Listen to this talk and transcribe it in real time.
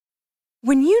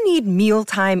When you need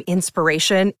mealtime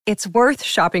inspiration, it's worth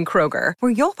shopping Kroger,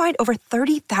 where you'll find over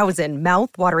 30,000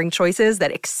 mouth-watering choices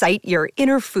that excite your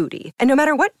inner foodie. And no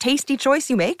matter what tasty choice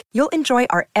you make, you'll enjoy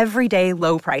our everyday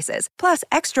low prices, plus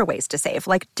extra ways to save,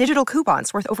 like digital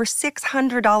coupons worth over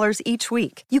 $600 each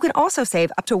week. You can also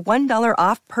save up to $1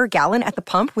 off per gallon at the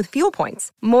pump with fuel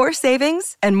points. More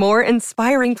savings and more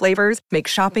inspiring flavors make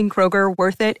shopping Kroger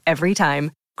worth it every time.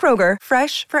 Kroger,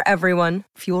 fresh for everyone.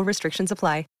 Fuel restrictions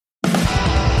apply.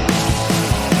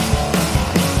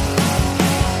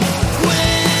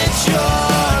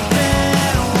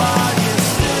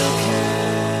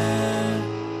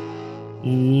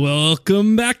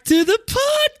 Welcome back to the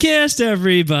podcast,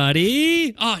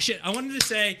 everybody. Oh, shit. I wanted to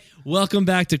say welcome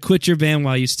back to Quit Your Band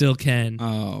While You Still Can.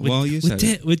 Oh, well, you said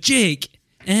it. With Jake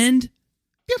and...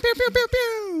 Pew, pew, pew, pew,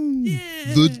 pew.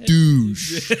 Yeah. The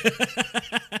douche.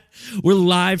 We're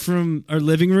live from our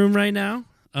living room right now.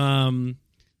 A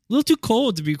little too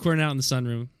cold to be recording out in the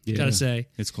sunroom, gotta say.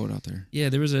 It's cold out there. Yeah,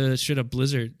 there was a straight-up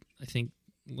blizzard, I think,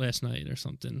 last night or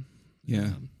something.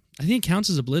 Yeah. I think it counts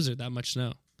as a blizzard, that much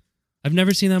snow. I've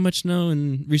never seen that much snow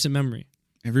in recent memory.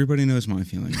 Everybody knows my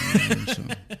feeling. So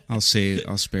I'll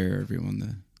spare everyone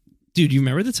the... Dude, you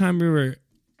remember the time we were...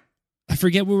 I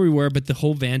forget where we were, but the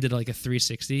whole van did like a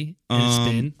 360 and a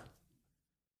spin.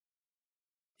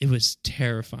 It was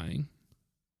terrifying.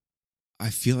 I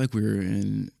feel like we were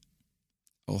in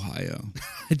Ohio.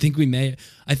 I think we may.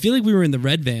 I feel like we were in the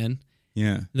red van.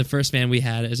 Yeah. The first van we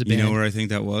had as a band. You know where I think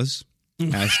that was?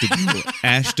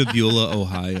 Ashtabula,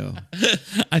 Ohio.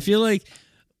 I feel like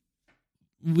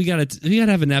we gotta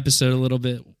have an episode a little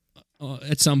bit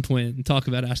at some point and talk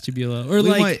about Ashtabula, or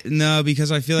no,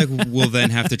 because I feel like we'll then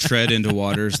have to tread into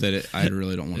waters that I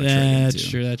really don't want to tread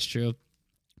into. That's true.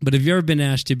 But if you've ever been to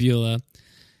Ashtabula,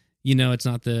 you know it's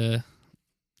not the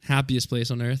happiest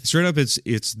place on earth. Straight up,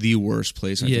 it's the worst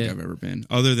place I think I've ever been,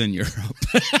 other than Europe.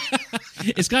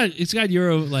 It's got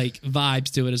Euro like vibes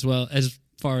to it as well, as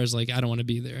far as like I don't want to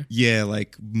be there. Yeah,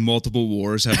 like multiple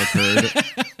wars have occurred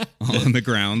on the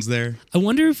grounds there. I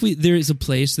wonder if there is a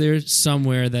place there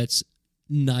somewhere that's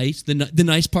nice, the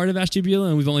nice part of Ashtabula,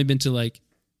 and we've only been to like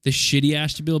the shitty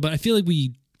Ashtabula, but I feel like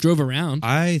we drove around.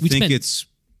 I think it's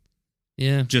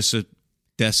just a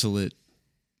desolate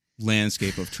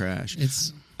landscape of trash.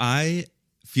 I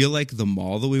feel like the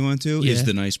mall that we went to is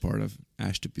the nice part of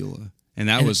Ashtabula, and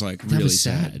that was like really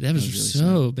sad. That was really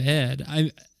so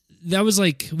bad. That was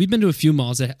like, we've been to a few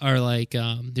malls that are like,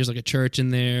 there's like a church in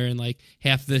there, and like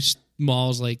half the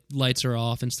malls like lights are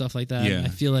off and stuff like that. Yeah. I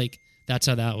feel like that's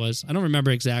how that was. I don't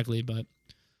remember exactly, but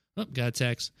got a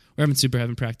text. We're having super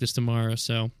heaven practice tomorrow,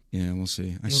 so yeah, we'll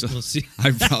see. We'll see.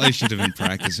 I probably should have been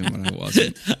practicing when I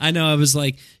wasn't. I know. I was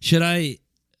like, should I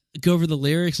go over the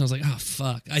lyrics? And I was like, oh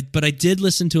fuck. But I did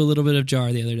listen to a little bit of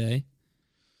Jar the other day,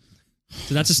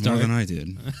 so that's a start. More than I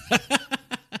did.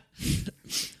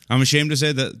 I'm ashamed to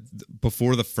say that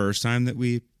before the first time that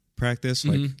we practiced,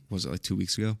 was it like 2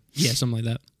 weeks ago? Yeah, something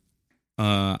like that.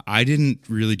 I didn't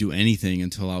really do anything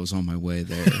until I was on my way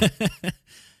there.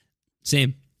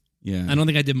 Same. Yeah. I don't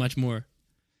think I did much more.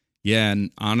 Yeah, and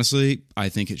honestly, I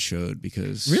think it showed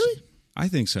because... Really? I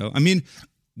think so. I mean,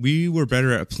 we were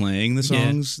better at playing the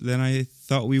songs than I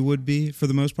thought we would be for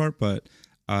the most part, but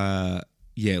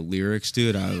lyrics,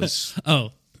 dude, I was...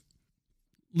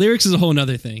 Lyrics is a whole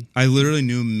nother thing. I literally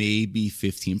knew maybe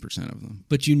 15% of them.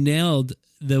 But you nailed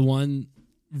the one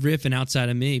riff and Outside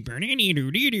of Me.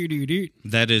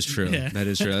 That is true. Yeah. That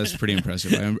is true. That's pretty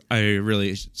impressive. I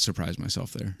really surprised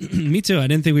myself there. Me too. I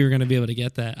didn't think we were going to be able to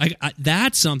get that.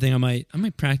 That's something I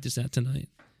might practice that tonight.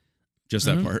 Just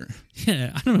that part?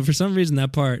 Yeah. I don't know. For some reason,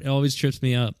 that part, it always trips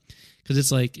me up. Because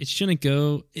it's like, it shouldn't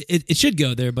go. It should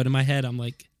go there, but in my head, I'm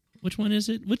like, which one is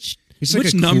it? It's like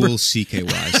which a number? Cool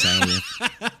CKY style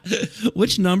riff.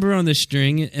 Which number on the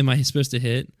string am I supposed to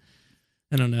hit?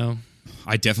 I don't know.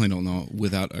 I definitely don't know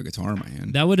without a guitar in my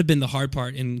hand. That would have been the hard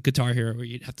part in Guitar Hero, where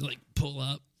you'd have to like pull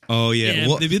up. Oh yeah.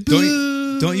 Well,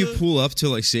 don't you pull up to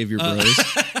like save your bros?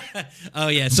 Oh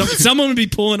yeah. So someone would be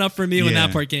pulling up for me when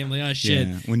that part came. Like, oh shit.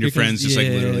 Yeah. When your friend's just like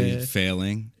literally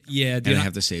failing. Yeah, dude. And I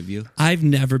have to save you. I've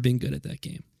never been good at that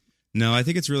game. No, I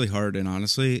think it's really hard, and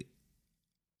honestly,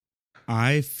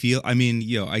 I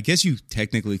guess you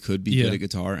technically could be good at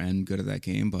guitar and good at that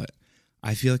game, but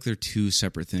I feel like they're two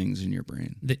separate things in your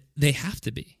brain. They have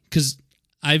to be, because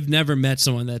I've never met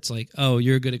someone that's like, oh,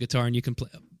 you're good at guitar and you can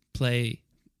play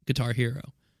Guitar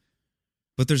Hero.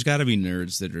 But there's got to be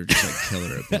nerds that are just like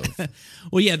killer at both.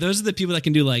 Well, yeah, those are the people that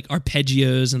can do like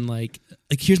arpeggios and like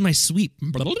here's my sweep.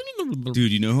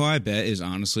 Dude, you know who I bet is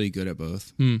honestly good at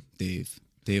both? Dave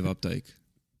Updike.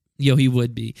 Yo, he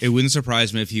would be. It wouldn't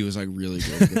surprise me if he was like really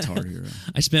good at Guitar Hero.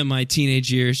 I spent my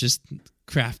teenage years just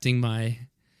crafting my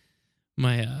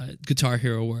Guitar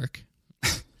Hero work.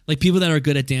 Like people that are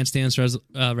good at Dance Dance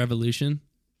Revolution.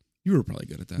 You were probably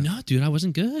good at that. No, dude, I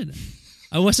wasn't good.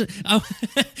 I wasn't.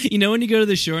 You know when you go to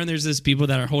the shore and there's those people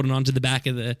that are holding on to the back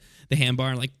of the handbar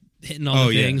and like hitting all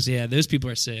the things? Yeah, those people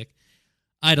are sick.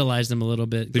 Idolize them a little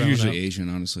bit. They're usually Asian,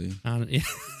 honestly. Yeah.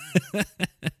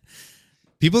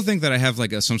 People think that I have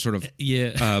like some sort of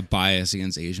bias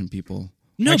against Asian people.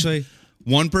 No. Actually,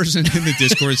 one person in the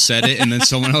Discord said it, and then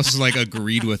someone else like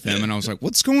agreed with them, and I was like,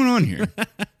 "What's going on here?"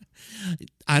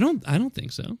 I don't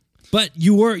think so. But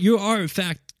you are in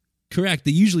fact correct.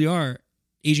 They usually are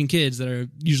Asian kids that are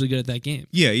usually good at that game.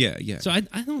 Yeah. So I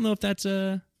don't know if that's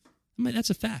that's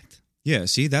a fact. Yeah,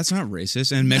 see, that's not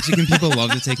racist. And Mexican people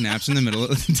love to take naps in the middle of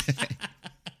the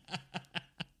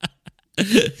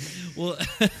day. Well,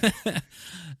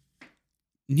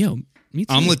 me too.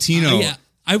 I'm Latino. Yeah,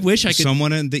 I wish I could.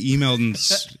 Someone in the email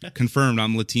confirmed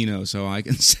I'm Latino, so I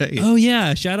can say it. Oh,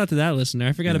 yeah. Shout out to that listener.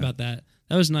 I forgot about that.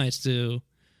 That was nice to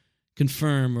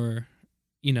confirm or,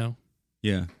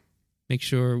 make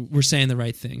sure we're saying the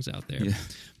right things out there. Yeah.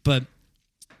 But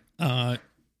I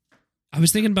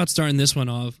was thinking about starting this one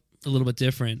off a little bit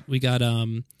different. We got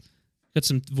some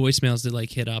voicemails to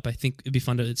like hit up. I think it'd be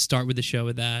fun to start with the show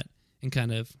with that and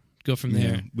kind of go from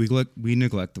there. We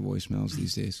neglect the voicemails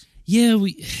these days. Yeah,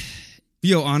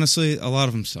 Yo, honestly, a lot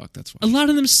of them suck. That's why. A lot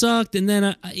of them sucked, and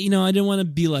then I didn't want to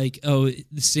be like, oh,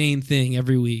 the same thing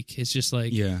every week. It's just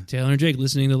like Taylor and Jake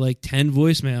listening to like 10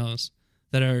 voicemails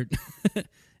that are.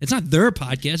 It's not their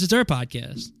podcast; it's our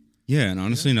podcast. Yeah, and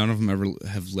honestly, none of them ever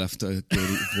have left a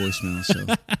good voicemail. So,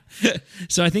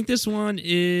 so I think this one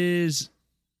is.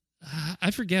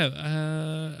 I forget.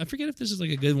 I forget if this is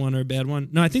like a good one or a bad one.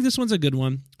 No, I think this one's a good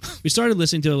one. We started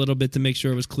listening to it a little bit to make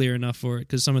sure it was clear enough for it,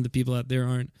 because some of the people out there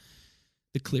aren't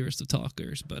the clearest of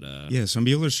talkers. But some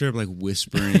people are straight up like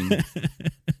whispering.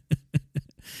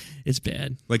 It's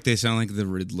bad. Like they sound like the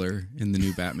Riddler in the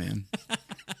new Batman.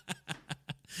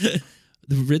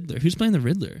 The Riddler. Who's playing the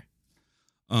Riddler?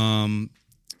 Paul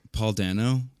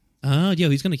Dano. Oh, yeah,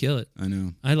 he's going to kill it. I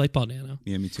know. I like Paul Dano.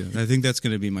 Yeah, me too. I think that's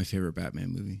going to be my favorite Batman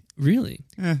movie. Really?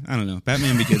 I don't know.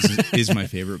 Batman Begins is my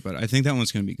favorite, but I think that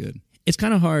one's going to be good. It's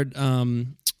kind of hard. Not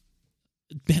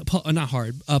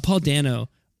hard. Paul Dano,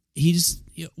 he's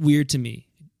weird to me.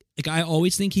 Like, I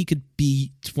always think he could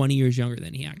be 20 years younger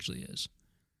than he actually is.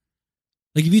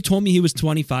 Like, if you told me he was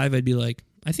 25, I'd be like,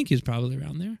 I think he's probably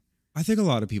around there. I think a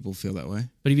lot of people feel that way.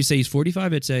 But if you say he's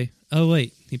 45, I'd say, oh,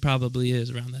 wait, he probably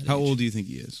is around that age. How old do you think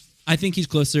he is? I think he's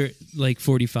closer, like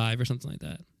 45 or something like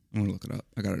that. I want to look it up.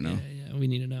 I got to know. Yeah, we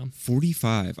need to know.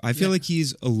 45. I feel like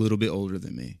he's a little bit older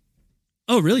than me.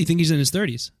 Oh, really? You think he's in his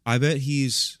 30s? I bet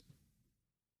he's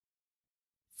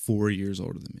 4 years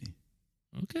older than me.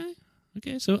 Okay.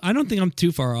 So I don't think I'm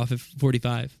too far off at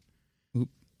 45. Oop.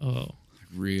 Oh. I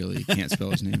really can't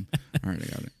spell his name. All right, I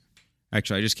got it.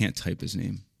 Actually, I just can't type his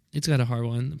name. It's got a hard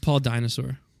one. Paul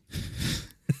Dinosaur.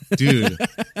 Dude.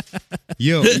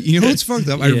 Yo, you know what's fucked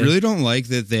up? I really don't like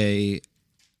that they...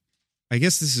 I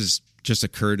guess this is just a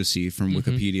courtesy from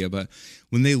Wikipedia, but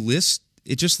when they list,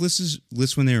 it just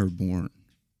lists when they were born.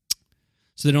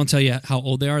 So they don't tell you how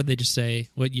old they are? They just say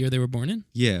what year they were born in?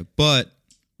 Yeah, but...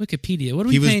 Wikipedia, what are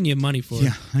we paying you money for?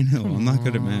 Yeah, I know. I'm not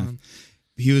good at math.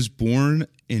 He was born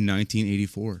in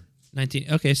 1984.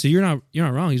 Okay, so you're not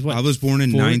wrong. He's what? I was born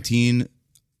in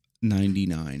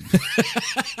 1999.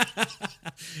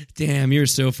 Damn, you're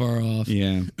so far off.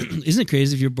 Yeah. Isn't it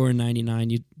crazy if you're born in 99,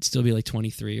 you'd still be like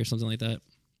 23 or something like that?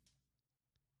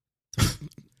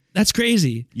 That's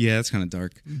crazy. Yeah, that's kind of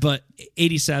dark. But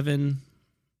 87,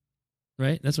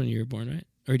 right? That's when you were born, right?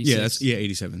 Or 86? Yeah,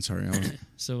 87. Sorry.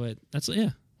 So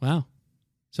wow.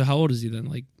 So how old is he then?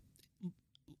 Like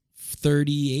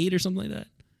 38 or something like that?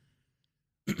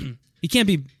 He can't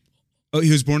be... Oh,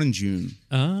 he was born in June.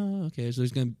 Oh, okay. So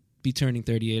he's going to be turning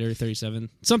 38 or 37.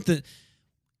 Something...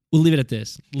 We'll leave it at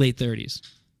this. Late 30s.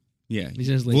 Yeah. He's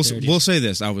in his late 30s. We'll say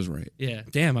this. I was right. Yeah.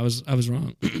 Damn, I was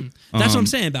wrong. That's what I'm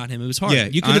saying about him. It was hard. Yeah,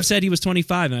 you could have said he was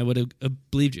 25 and I would have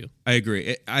believed you. I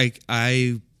agree.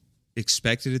 I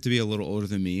expected it to be a little older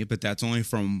than me, but that's only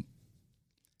from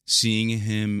seeing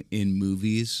him in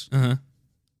movies.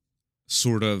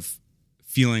 Sort of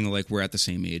feeling like we're at the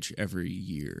same age every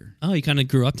year. Oh, you kind of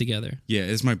grew up together. Yeah,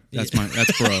 that's bro.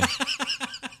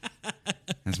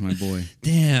 That's my boy.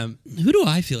 Damn. Who do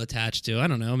I feel attached to? I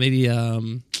don't know. Maybe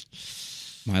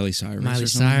Miley Cyrus. Miley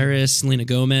Cyrus, Selena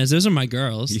Gomez. Those are my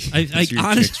girls.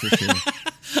 Honestly,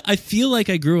 I feel like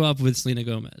I grew up with Selena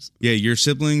Gomez. Yeah, your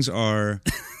siblings are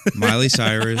Miley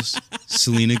Cyrus,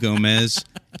 Selena Gomez,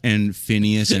 and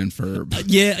Phineas and Ferb.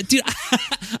 Yeah, dude,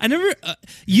 I never.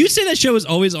 You say that show was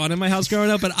always on in my house growing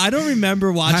up, but I don't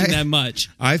remember watching that much.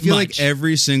 I feel like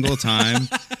every single time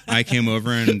I came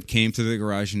over and came through the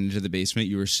garage and into the basement,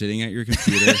 you were sitting at your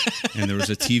computer, and there was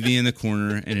a TV in the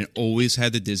corner, and it always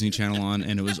had the Disney Channel on,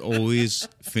 and it was always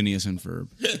Phineas and Ferb.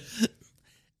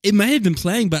 It might have been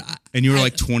playing, but and you were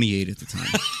like 28 at the time.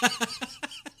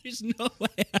 There's no way.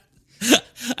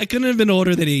 I couldn't have been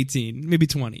older than 18, maybe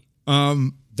 20.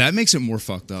 That makes it more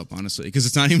fucked up, honestly, because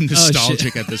it's not even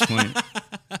nostalgic at this point.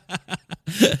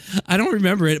 I don't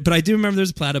remember it, but I do remember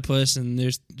there's Platypus and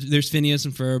there's Phineas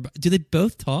and Ferb. Do they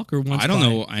both talk, or one's I don't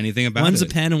know anything about one's it.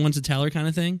 One's a pen and one's a teller kind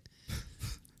of thing?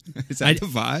 Is that the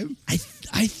vibe?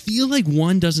 I feel like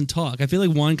one doesn't talk. I feel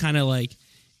like one kind of like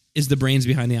is the brains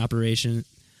behind the operation.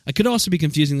 I could also be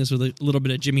confusing this with a little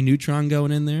bit of Jimmy Neutron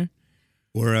going in there.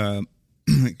 Or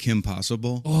Kim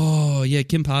Possible. Oh, yeah,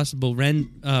 Kim Possible.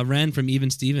 Ren from Even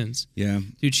Stevens. Yeah.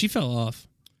 Dude, she fell off.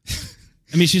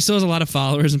 I mean, she still has a lot of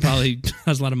followers and probably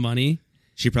has a lot of money.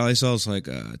 She probably sells like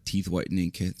teeth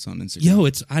whitening kits on Instagram. Yo,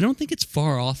 I don't think it's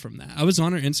far off from that. I was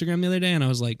on her Instagram the other day and I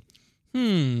was like,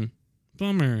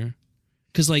 bummer.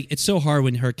 Because like it's so hard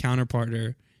when her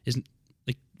counterpartner is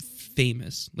like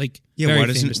famous. Like, yeah, why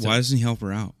doesn't he help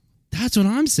her out? That's what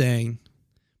I'm saying.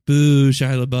 Boo,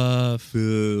 Shia LaBeouf.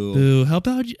 Boo. Boo. Help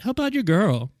out your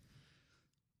girl.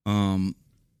 I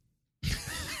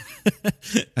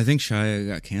think Shia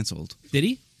got canceled. Did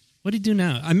he? What did he do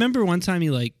now? I remember one time he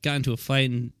like got into a fight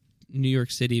in New York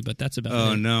City, but that's about it.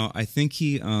 Oh no, I think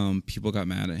he people got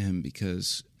mad at him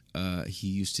because he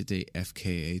used to date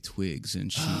FKA Twigs,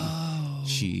 and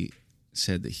she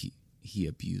said that he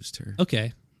abused her.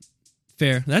 Okay,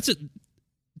 fair.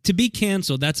 To be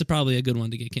canceled. That's probably a good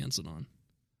one to get canceled on.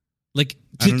 Like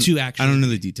to actually. I don't know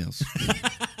the details.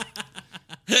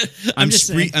 I'm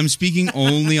speaking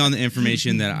only on the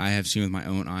information that I have seen with my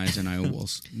own eyes, and I will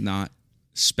not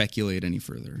speculate any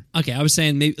further. Okay, I was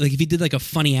saying maybe like if he did like a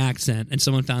funny accent and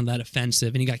someone found that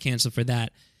offensive and he got canceled for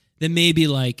that, then maybe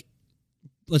like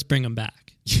let's bring him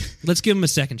back. Let's give him a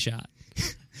second shot.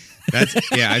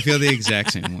 I feel the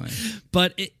exact same way.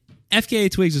 But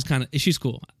FKA Twigs is she's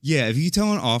cool. Yeah, if you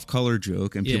tell an off-color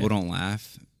joke and people don't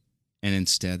laugh, and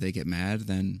instead they get mad,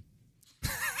 then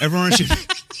everyone should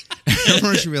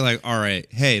be like, all right,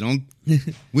 hey,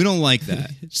 we don't like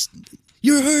that.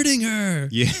 You're hurting her.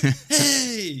 Yeah.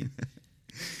 Hey.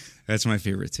 That's my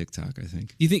favorite TikTok, I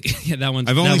think. You think? Yeah, that one.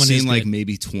 I've only seen like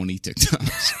maybe 20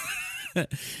 TikToks.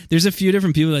 There's a few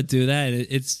different people that do that.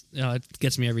 It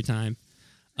gets me every time,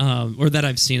 or that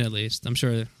I've seen at least. I'm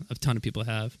sure a ton of people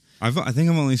have. I think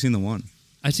I've only seen the one.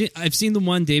 I've seen the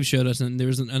one Dave showed us, and there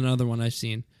was another one I've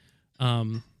seen.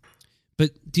 But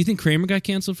do you think Kramer got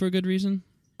canceled for a good reason?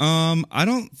 I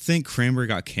don't think Kramer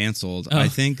got canceled. I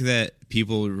think that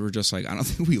people were just like, I don't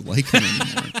think we like him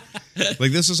anymore.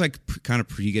 Like this was like kind of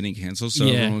pre-getting canceled, so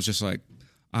everyone was just like,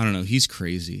 I don't know, he's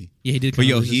crazy. Yeah, he did. But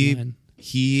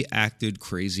he acted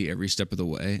crazy every step of the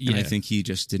way, and I think he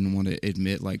just didn't want to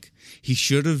admit. Like he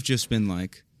should have just been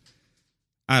like,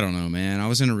 I don't know, man. I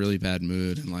was in a really bad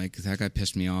mood, and like that guy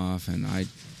pissed me off, and I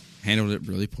handled it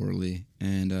really poorly,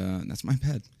 and that's my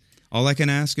bad. All I can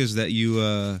ask is that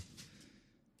you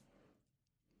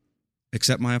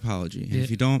accept my apology. And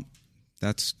if you don't,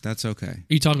 that's okay. Are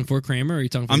you talking for Kramer, or are you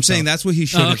talking for I'm yourself? saying that's what he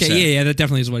should have said. Yeah, that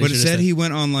definitely is what he should have said. But it said he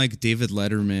went on like David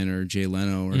Letterman or Jay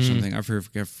Leno or something. I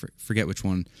forget which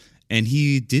one. And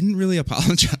he didn't really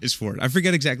apologize for it. I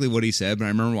forget exactly what he said, but I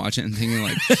remember watching it and thinking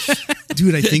like,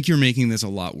 dude, I think you're making this a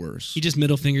lot worse. He just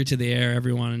middle finger to the air,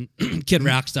 everyone, Kid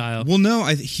Rock style. Well, no,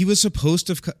 he was supposed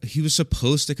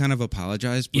to kind of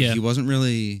apologize, but he wasn't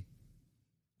really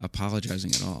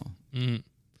apologizing at all.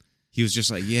 He was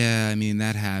just like, yeah, I mean,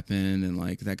 that happened, and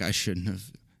like that guy shouldn't have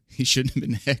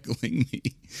been heckling me.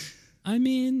 I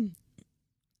mean,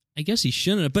 I guess he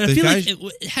shouldn't have, but I feel like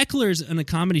hecklers in a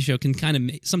comedy show can kind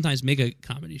of sometimes make a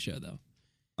comedy show, though,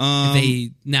 if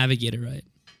they navigate it right.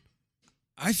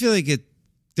 I feel like it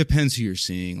depends who you're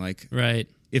seeing. Like, right.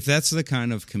 If that's the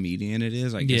kind of comedian it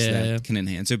is, I guess that can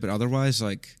enhance it. But otherwise,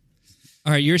 like,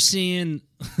 all right, you're seeing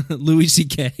Louis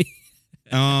C.K.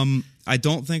 I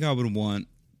don't think I would want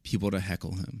people to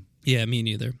heckle him. Yeah, me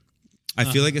neither. I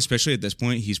feel like, especially at this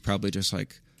point, he's probably just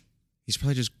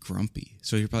grumpy.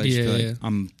 So he'll probably just be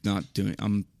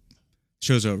like,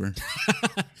 show's over.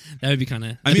 That would be kind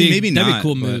of, maybe not. That'd be a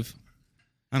cool move.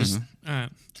 I don't know. All right.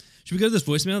 Should we go to this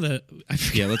voicemail that I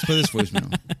forgot? Yeah, let's play this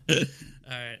voicemail. All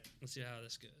right. Let's see how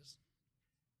this goes.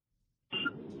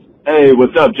 Hey,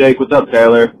 what's up, Jake? What's up,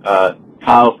 Taylor?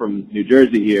 Kyle from New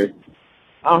Jersey here.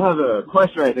 I don't have a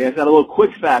question or anything. I just got a little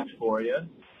quick fact for you.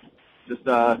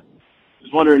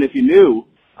 Just wondering if you knew,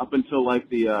 up until like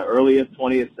the earliest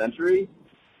 20th century,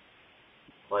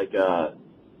 like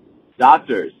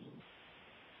doctors,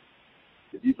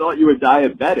 if you thought you were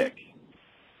diabetic,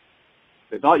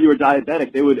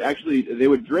 they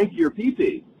would drink your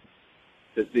pee-pee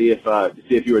to see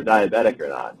if you were diabetic or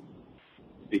not,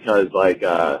 because like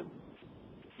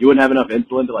you wouldn't have enough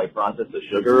insulin to like process the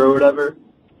sugar or whatever.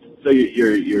 So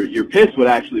your piss would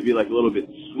actually be like a little bit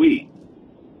sweet.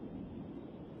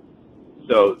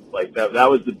 So like that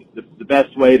was the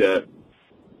best way to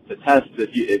test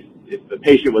if the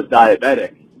patient was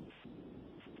diabetic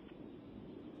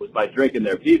was by drinking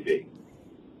their pee-pee.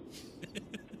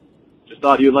 Just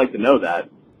thought you'd like to know that.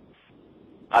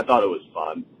 I thought it was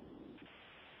fun.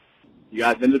 You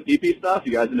guys into pee-pee stuff?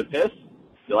 You guys into piss?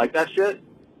 You like that shit?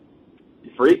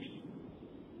 You freaks?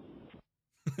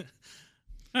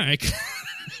 All right.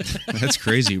 That's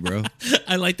crazy, bro.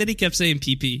 I like that he kept saying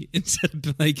pee-pee instead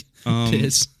of like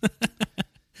piss.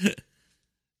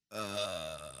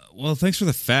 Well, thanks for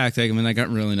the fact. I mean, I got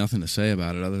really nothing to say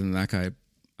about it other than that guy.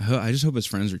 I just hope his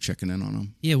friends are checking in on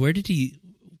him. Yeah, where did he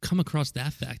come across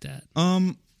that fact at?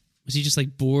 Was he just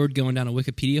like bored going down a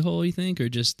Wikipedia hole, you think, or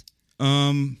just?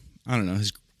 I don't know.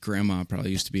 His grandma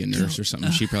probably used to be a nurse or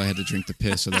something. She probably had to drink the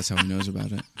piss, so that's how he knows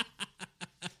about it.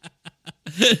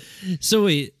 So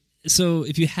wait, so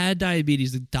if you had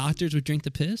diabetes, the doctors would drink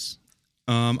the piss?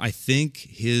 I think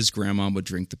his grandma would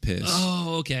drink the piss.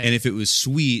 Oh, okay. And if it was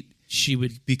sweet, she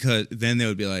would, because then they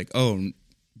would be like, "Oh,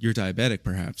 you're diabetic,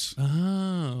 perhaps."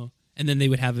 Oh, and then they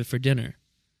would have it for dinner.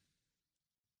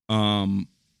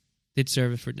 They'd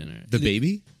serve it for dinner. The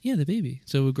baby? Yeah, the baby.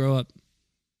 So it would grow up.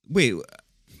 Wait,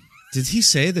 did he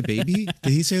say the baby?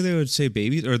 Did he say they would say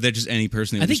babies, or that just any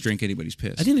person they would just drink anybody's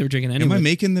piss? I think they were drinking anyway. Am I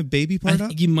making the baby part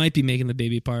up? You might be making the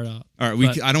baby part up. All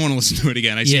right, I don't want to listen to it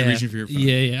again. I see you reaching for your phone.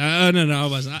 Yeah. Oh, no, I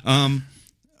wasn't.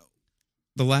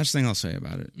 The last thing I'll say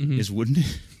about it is, wouldn't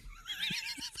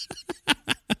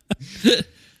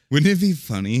it be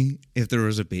funny if there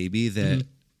was a baby that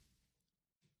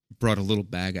brought a little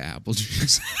bag of apple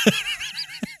juice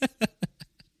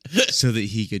so that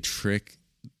he could trick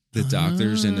the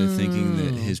doctors into thinking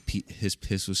that his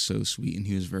piss was so sweet and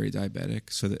he was very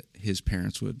diabetic, so that his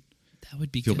parents would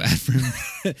feel bad for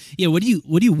him. Yeah, what do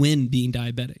you win being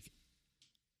diabetic?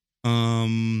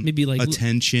 Maybe like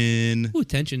attention.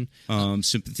 Attention.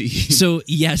 Sympathy. So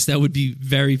yes, that would be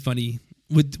very funny.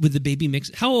 Would the baby mix?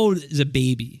 How old is a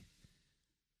baby?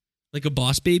 Like a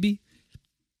boss baby?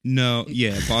 No,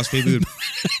 yeah, boss baby would.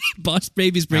 Boss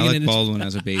baby's bringing Alec in. Baldwin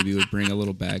as a baby would bring a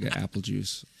little bag of apple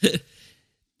juice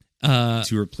to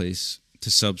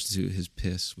substitute his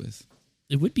piss with.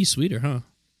 It would be sweeter, huh?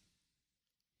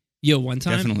 Yo, one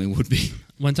time definitely would be.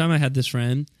 One time I had this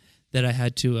friend that I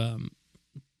had to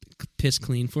piss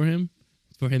clean for him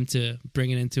to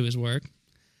bring it into his work.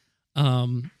 I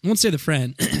won't say the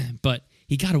friend, but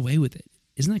he got away with it.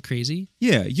 Isn't that crazy?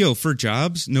 Yeah, for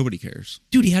jobs, nobody cares.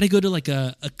 Dude, he had to go to like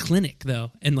a clinic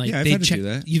though, and like I've they had check. To do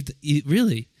that. You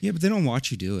really? Yeah, but they don't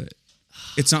watch you do it.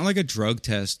 It's not like a drug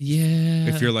test. Yeah.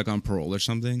 If you're like on parole or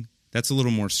something, that's a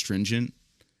little more stringent.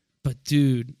 But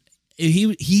dude,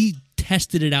 he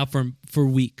tested it out for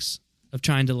weeks of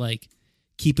trying to like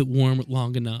keep it warm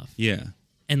long enough. Yeah.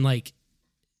 And like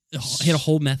he had a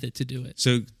whole method to do it.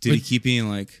 So did he keep being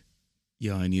like,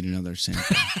 "Yo, I need another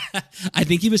sample"? I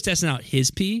think he was testing out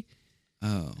his pee.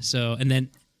 Oh. So and then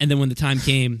when the time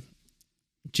came,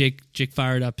 Jake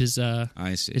fired up his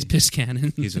his piss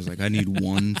cannon. He was like, "I need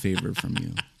one favor from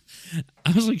you."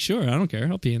 I was like, "Sure, I don't care.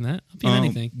 I'll pee in that. I'll pee in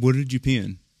anything." What did you pee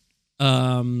in?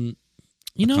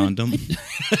 You know, condom.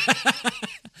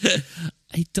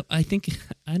 I think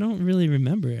I don't really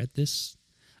remember at this.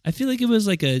 I feel like it was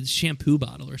like a shampoo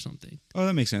bottle or something. Oh,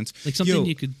 that makes sense. Like something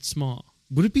you could small.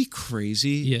 Would it be crazy?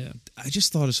 Yeah. I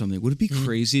just thought of something. Would it be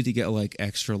crazy to get like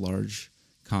extra large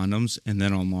condoms and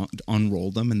then unroll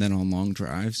them, and then on long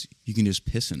drives you can just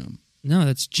piss in them? No,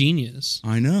 that's genius.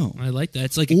 I know. I like that.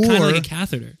 It's like kind of like a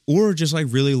catheter. Or just like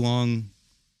really long,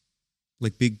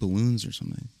 like big balloons or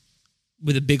something.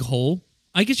 With a big hole?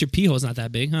 I guess your pee hole's not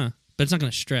that big, huh? But it's not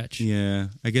going to stretch. Yeah.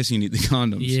 I guess you need the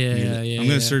condoms. Yeah. I'm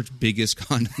going to search biggest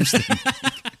condoms.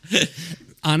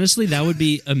 Honestly, that would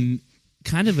be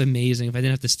kind of amazing if I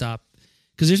didn't have to stop.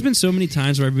 Because there's been so many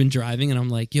times where I've been driving and I'm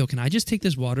like, yo, can I just take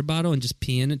this water bottle and just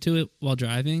pee into it while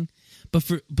driving? But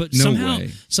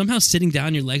somehow sitting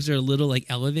down, your legs are a little like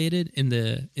elevated in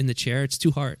the chair. It's too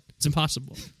hard. It's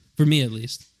impossible. For me, at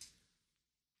least.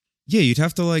 Yeah, you'd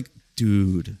have to like,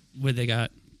 dude. Where they got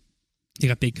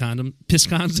big piss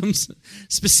condoms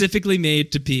specifically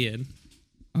made to pee in.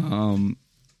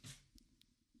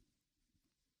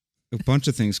 A bunch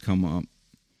of things come up.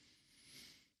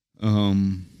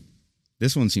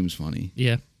 This one seems funny.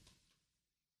 Yeah.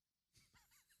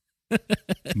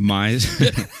 My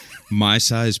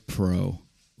size pro.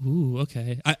 Ooh,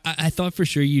 okay. I thought for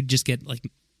sure you'd just get like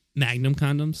Magnum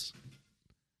condoms,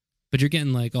 but you're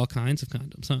getting like all kinds of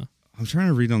condoms, huh? I'm trying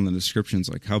to read on the descriptions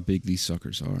like how big these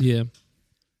suckers are. Yeah.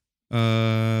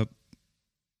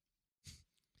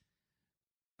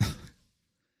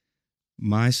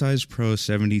 My size pro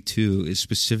 72 is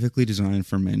specifically designed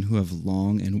for men who have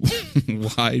long and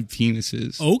wide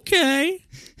penises. Okay.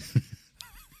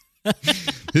 I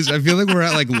feel like we're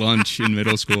at like lunch in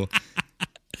middle school.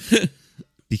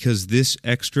 Because this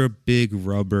extra big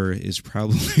rubber is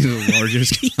probably the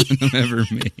largest condom ever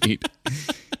made.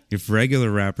 If regular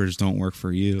wrappers don't work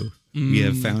for you, we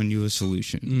have found you a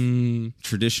solution.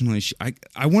 Traditionally,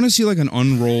 I want to see like an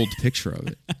unrolled picture of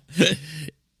it.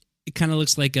 It kind of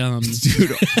looks like Dude,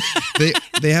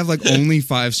 they have like only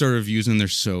 5-star reviews and they're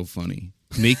so funny.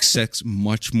 Make sex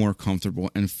much more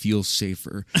comfortable and feel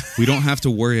safer. We don't have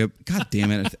to worry. God damn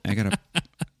it! I gotta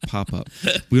pop up.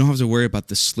 We don't have to worry about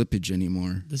the slippage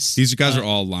anymore. These guys are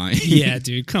all lying. Yeah,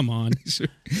 dude, come on.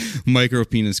 Micro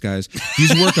penis guys.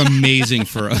 These work amazing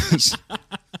for us.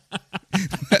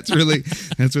 That's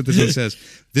what this one says.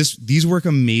 These work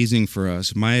amazing for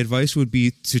us. My advice would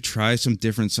be to try some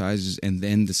different sizes and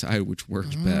then decide which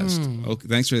works best. Okay,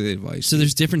 thanks for the advice. So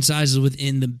there's different sizes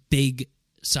within the big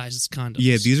sizes condoms.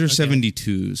 Yeah, these are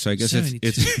 72. So I guess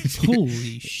it's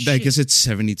holy shit. I guess it's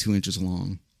 72 inches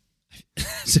long.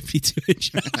 72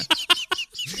 inches.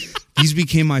 These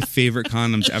became my favorite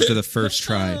condoms after the first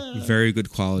try. Very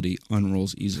good quality,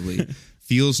 unrolls easily,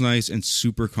 feels nice and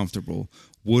super comfortable.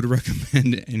 Would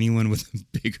recommend to anyone with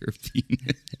a bigger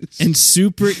penis. And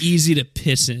super easy to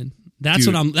piss in. That's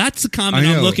Dude, that's the comment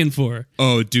I'm looking for.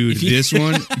 Oh, dude, this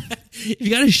one. If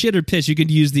you got a shit or piss, you could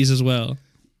use these as well.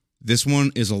 This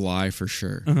one is a lie for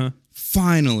sure.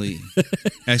 Finally!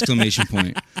 Exclamation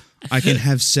point. I can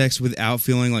have sex without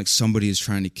feeling like somebody is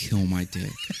trying to kill my dick.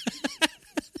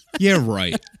 Yeah,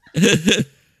 right.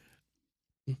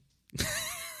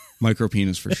 Micro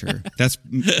penis for sure. That's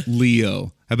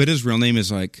Leo. I bet his real name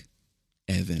is like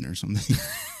Evan or something.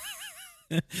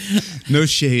 No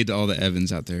shade to all the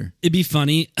Evans out there. It'd be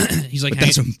funny. He's like,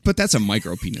 but that's a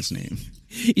micro penis name.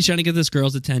 He's trying to get this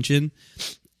girl's attention,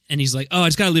 and he's like, "Oh, I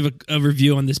just gotta leave a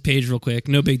review on this page real quick.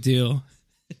 No big deal."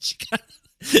 She got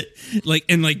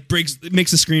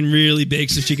makes the screen really big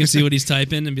so she can see what he's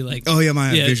typing and be like, "Oh yeah,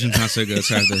 my vision's not so good,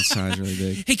 so I have the size really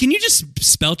big." Hey, can you just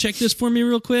spell check this for me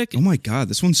real quick? Oh my god,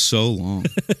 this one's so long.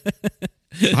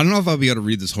 I don't know if I'll be able to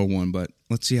read this whole one, but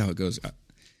let's see how it goes.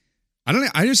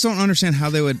 I just don't understand how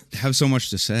they would have so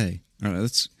much to say. All right,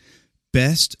 let's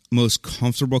best, most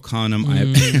comfortable condom I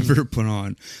have ever put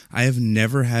on. I have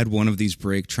never had one of these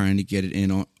break trying to get it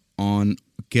on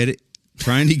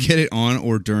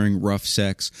or during rough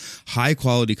sex. High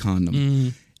quality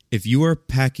condom. If you are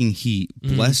packing heat,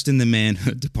 blessed in the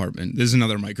manhood department. This is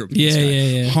another micro penis guy.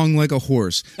 Yeah. Hung like a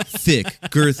horse, thick,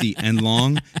 girthy, and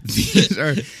long.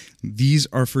 These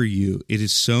are for you. It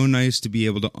is so nice to be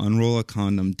able to unroll a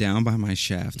condom down by my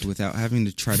shaft without having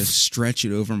to try to stretch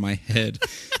it over my head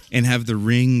and have the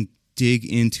ring dig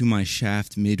into my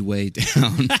shaft midway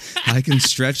down. I can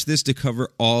stretch this to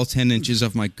cover all 10 inches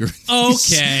of my girth.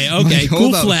 Okay.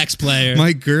 Cool flex, player.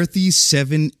 My girthy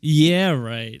 7... Yeah,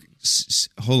 right.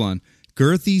 Hold on.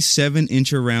 Girthy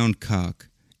 7-inch around cock.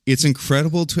 It's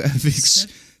incredible to have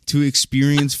to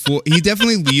experience full... He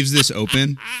definitely leaves this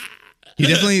open. He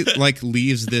definitely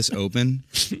leaves this open.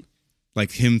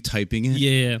 Like him typing it.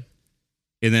 Yeah.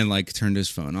 And then turned his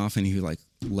phone off and he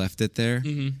left it there.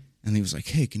 Mm-hmm. And he was like,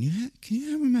 "Hey, can you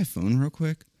have my phone real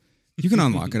quick? You can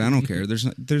unlock it. I don't care.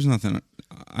 There's nothing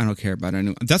I don't care about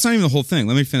anyway." That's not even the whole thing.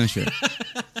 Let me finish it.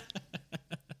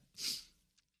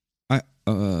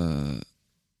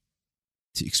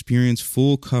 To experience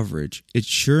full coverage, it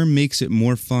sure makes it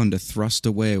more fun to thrust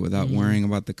away without worrying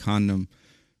about the condom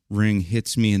ring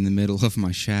hits me in the middle of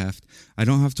my shaft. I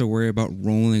don't have to worry about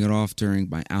rolling it off during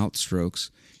my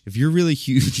outstrokes. If you're really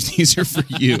huge, these are for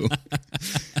you.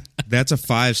 That's a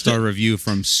 5-star review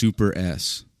from Super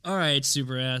S. All right,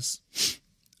 Super S.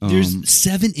 There's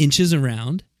 7 inches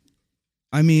around.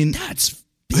 I mean, that's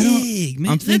big,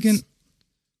 man. I'm thinking,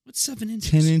 what's 7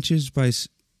 inches? 10 inches by.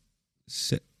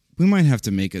 We might have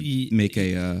to make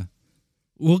a.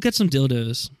 We'll get some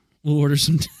dildos. We'll order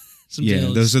some. Yeah,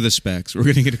 dildos. Those are the specs. We're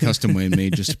gonna get a custom one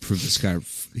made just to prove this guy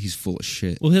he's full of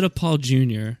shit. We'll hit up Paul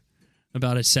Jr.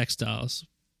 about his sex dolls.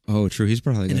 Oh, true. He's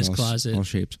probably in his closet. All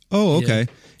shapes. Oh, okay.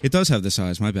 Yeah. It does have the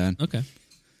size. My bad. Okay.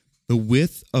 The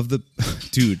width of the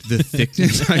dude, the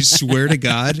thickness. I swear to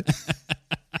God,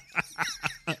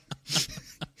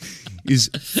 is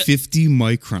 50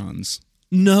 microns.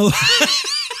 No.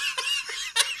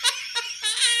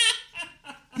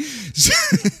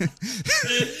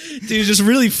 Dude, just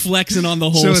really flexing on the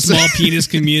whole small penis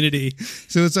community.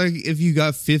 So it's like if you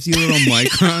got 50 little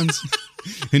microns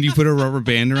and you put a rubber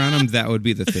band around them, that would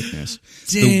be the thickness.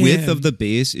 Damn. The width of the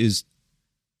base is,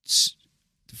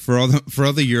 for all the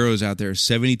Euros out there,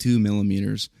 72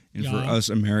 millimeters. And for us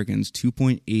Americans,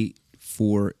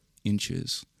 2.84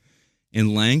 inches.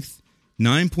 In length,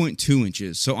 9.2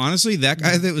 inches. So honestly, that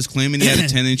guy that was claiming he had a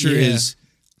 10-incher is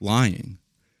lying.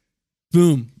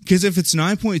 Boom. Because if it's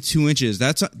 9.2 inches,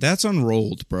 that's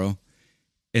unrolled, bro.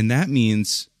 And that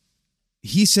means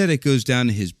he said it goes down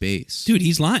to his base. Dude,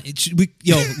 he's lying.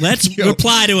 Let's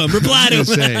reply to him. Reply to him.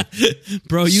 Say,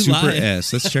 bro, you Super lying.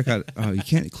 S. Let's check out. Oh, you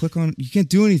can't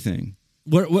do anything.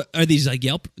 What are these, like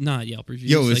Yelp? Not Yelp reviews.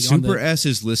 Yo, like if Super S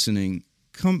is listening,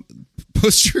 come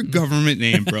post your government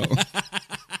name, bro.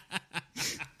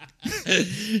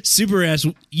 Super S,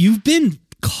 you've been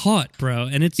caught, bro,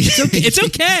 and it's okay. It's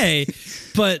okay,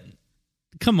 but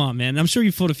come on, man. I'm sure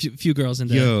you fooled a few girls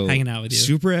into hanging out with you.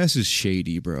 Super S is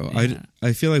shady, bro. Yeah.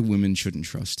 I feel like women shouldn't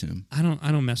trust him. I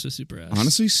don't mess with Super S.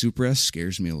 Honestly, Super S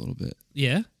scares me a little bit.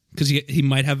 Yeah, because he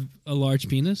might have a large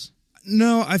penis.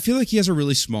 No, I feel like he has a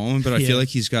really small one, but I feel like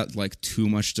he's got like too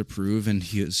much to prove, and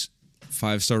he has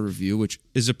 5-star review, which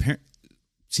is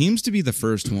seems to be the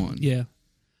first one. Yeah.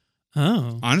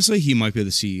 Oh. Honestly, he might be the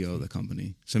CEO of the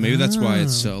company, so maybe that's why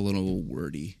it's a little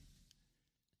wordy.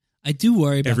 I do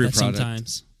worry about Every that product.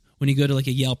 Sometimes when you go to like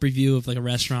a Yelp review of like a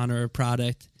restaurant or a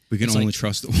product. We can only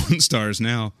trust the 1 stars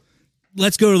now.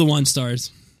 Let's go to the 1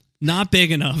 stars. Not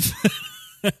big enough.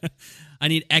 I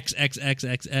need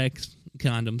XXXXX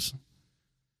condoms.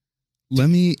 Let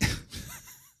me.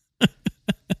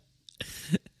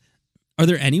 Are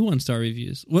there any 1-star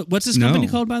reviews? What's this company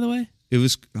called, by the way? It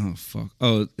was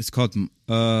it's called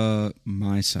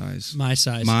My Size. My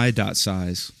Size.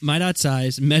 My.size.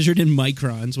 My.size measured in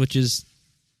microns, which is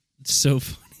so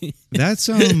funny. That's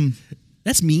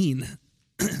that's mean.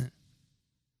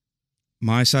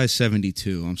 My size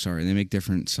 72. I'm sorry, they make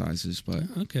different sizes, but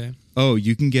okay. Oh,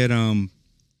 you can get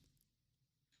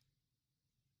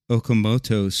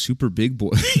Okamoto Super Big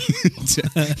Boy.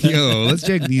 Yo, let's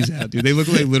check these out, dude. They look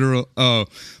like literal. Oh,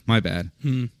 my bad.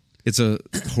 It's a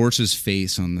horse's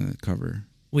face on the cover.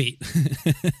 Wait.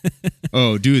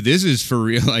 Oh, dude, this is for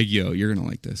real. Like, yo, you're gonna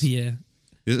like this. Yeah.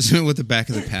 This is what the back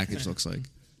of the package looks like.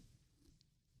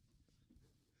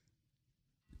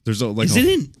 There's what's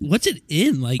it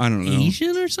in? Like, I don't know.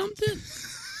 Asian or something?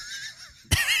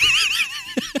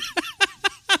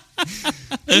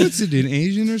 What's it in,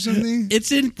 Asian or something?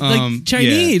 It's in like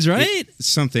Chinese, right?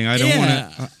 Something. I don't want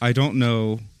to. I don't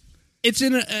know. It's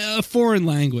in a foreign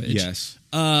language. Yes.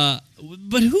 But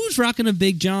who's rocking a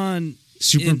Big John?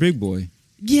 Super Big Boy.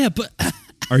 Yeah, but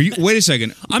are you? Wait a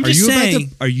second. I'm just saying.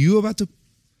 Are you about to?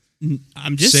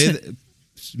 I'm just saying.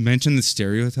 Mention the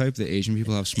stereotype that Asian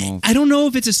people have small. I don't know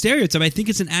if it's a stereotype. I think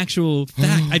it's an actual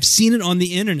fact. I've seen it on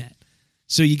the internet,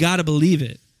 so you got to believe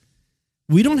it.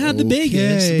 We don't have the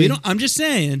biggest. We don't. I'm just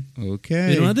saying. Okay.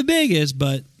 We don't have the biggest,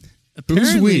 but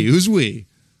apparently, Who's we?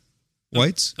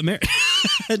 Whites?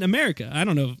 In America. I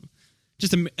don't know.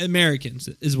 Just Americans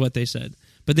is what they said.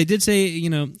 But they did say,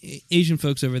 Asian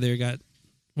folks over there got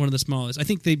one of the smallest. I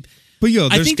think they. But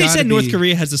I think they said North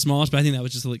Korea has the smallest, but I think that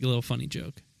was just like a little funny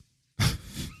joke.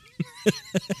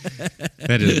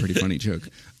 That is a pretty funny joke.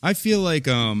 I feel like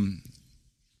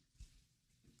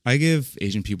I give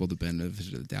Asian people the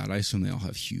benefit of the doubt. I assume they all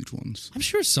have huge ones. I'm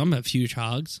sure some have huge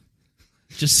hogs.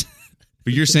 Just.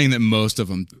 But you're saying that most of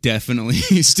them definitely,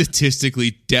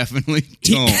 statistically, definitely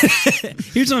don't.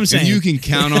 Here's what I'm saying. And you can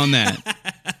count on that.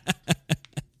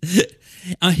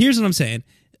 Here's what I'm saying.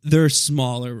 They're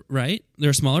smaller, right?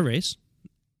 They're a smaller race,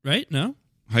 right? No?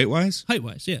 Height-wise?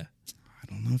 Height-wise, yeah. I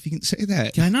don't know if you can say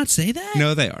that. Can I not say that?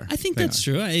 No, they are. I think that's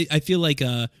true. I feel like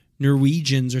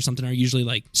Norwegians or something are usually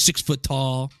like 6 foot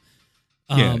tall.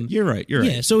 Yeah, you're right.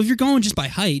 Yeah, so if you're going just by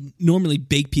height, normally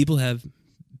big people have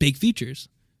big features.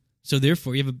 So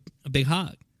therefore, you have a big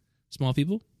hog. Small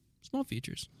people, small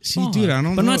features. See, dude, I don't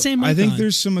know. But I'm not saying I think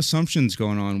there's some assumptions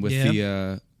going on with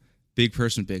the big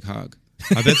person, big hog.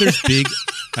 I bet there's big.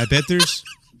 I bet there's.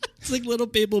 It's like little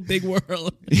people, big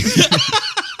world.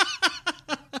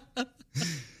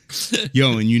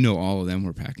 Yo, and you know all of them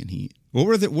were packing heat. What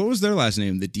was their last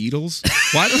name? The Deedles?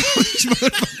 Why do all these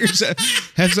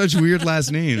motherfuckers have such weird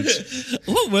last names?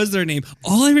 What was their name?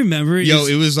 All I remember is... Yo,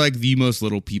 it was like the most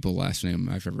little people last name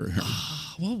I've ever heard.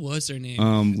 What was their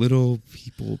name? Little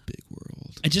People, Big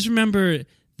World. I just remember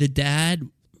the dad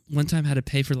one time had to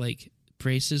pay for like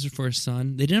braces for his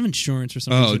son. They didn't have insurance for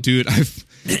some reason. Oh, dude,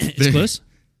 It's close.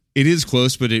 It is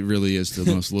close, but it really is the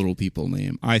most little people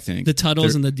name, I think. The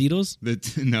Tuddles and the Deedles?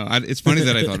 No, it's funny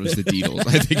that I thought it was the Deedles.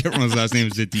 I think everyone's last name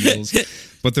is the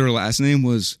Deedles. But their last name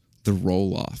was the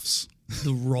Roloffs.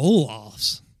 The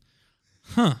Roloffs?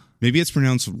 Huh. Maybe it's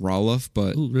pronounced Roloff,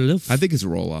 but Roloff. I think it's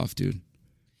Roloff, dude.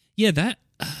 Yeah, that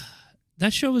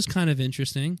show was kind of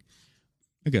interesting.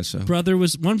 I guess so. One brother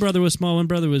was small, one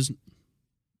brother was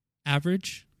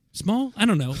average. Small? I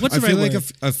don't know. What's the right word? I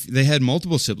feel like they had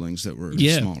multiple siblings that were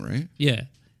small, right? Yeah.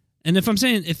 And if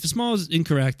small is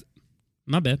incorrect,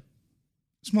 my bad.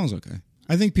 Small's okay.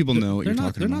 I think people know what you're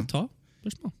talking about. They're not tall.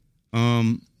 They're small.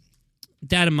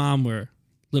 Dad and mom were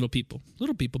little people.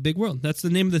 Little people, big world. That's the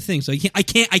name of the thing. So I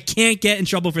can't get in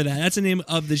trouble for that. That's the name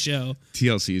of the show.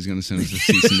 TLC is going to send us a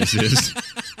cease and desist.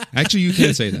 Actually, you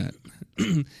can't say that.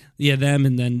 Yeah, them,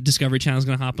 and then Discovery Channel's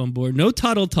going to hop on board. No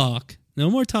Tuttle talk. No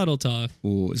more Tuttle talk.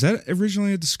 Ooh, is that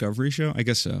originally a Discovery show? I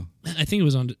guess so. I think it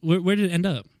was on. Where did it end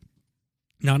up?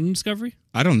 Not on Discovery?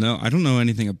 I don't know. I don't know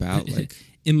anything about like.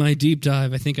 In my deep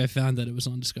dive, I think I found that it was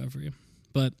on Discovery,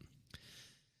 but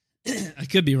I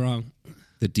could be wrong.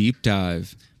 The deep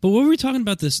dive. But what were we talking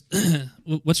about? This?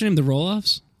 What's her name? The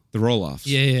Roloffs? The Roloffs.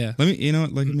 Yeah.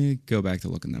 Let me go back to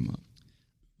looking them up.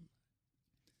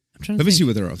 Let me see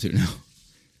what they're up to now.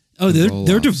 Oh,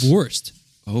 they're divorced.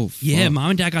 Oh, fuck. Yeah, mom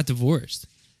and dad got divorced.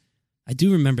 I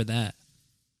do remember that.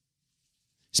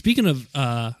 Speaking of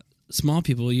small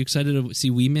people, are you excited to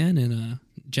see Wee Man in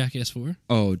Jackass 4?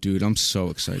 Oh, dude, I'm so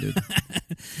excited.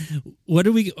 What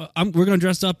are we? We're going to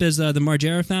dress up as the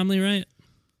Margera family, right?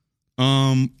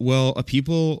 Well,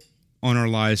 people on our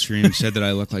live stream said that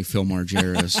I look like Phil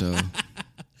Margera, so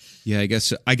yeah, I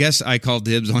guess I called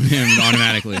dibs on him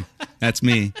automatically. That's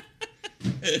me,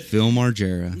 Phil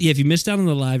Margera. Yeah, if you missed out on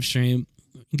the live stream,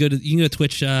 you can go to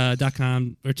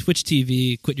twitch.com or Twitch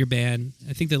TV, quit your ban.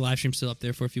 I think the live stream's still up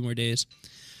there for a few more days.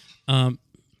 But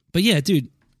yeah, dude,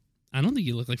 I don't think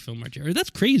you look like Phil Margera. That's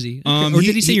crazy. Or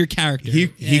did he say your character?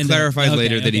 He clarified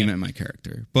later that he meant my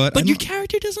character. But your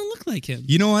character doesn't look like him.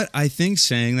 You know what? I think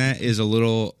saying that is a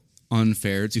little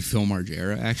unfair to Phil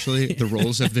Margera, actually. The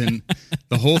roles have been...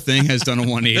 the whole thing has done a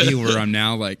 180 where I'm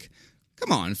now like,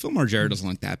 come on, Phil Margera doesn't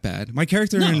look that bad. My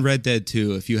character in Red Dead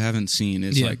 2, if you haven't seen,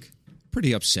 is like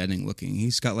pretty upsetting looking.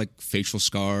 He's got like facial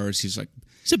scars. He's a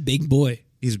big boy.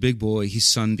 He's a big boy. He's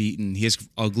sunbeaten. He has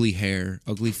ugly hair,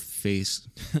 ugly face.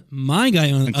 My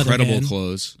guy on the other hand, incredible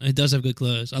clothes. It does have good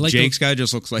clothes. I like Jake's guy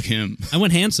just looks like him. I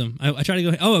went handsome. I tried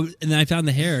to go. Oh, and then I found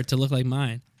the hair to look like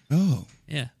mine. Oh,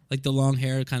 yeah, like the long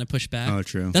hair kind of pushed back. Oh,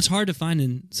 true. That's hard to find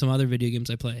in some other video games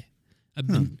I play. I've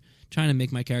been trying to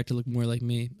make my character look more like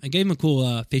me. I gave him a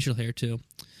cool facial hair too.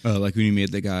 Oh, like when you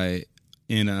made the guy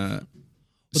in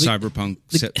Cyberpunk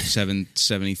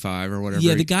 775 or whatever.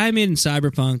 Yeah, the guy I made in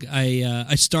Cyberpunk,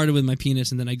 I started with my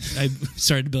penis and then I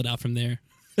started to build out from there.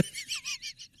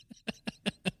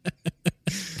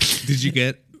 Did you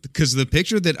get... Because the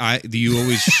picture that you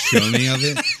always show me of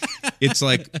it, it's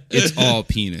like, it's all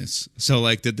penis. So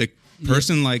like, did the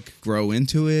person like grow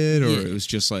into it, or it was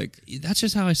just like... That's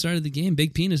just how I started the game.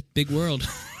 Big penis, big world.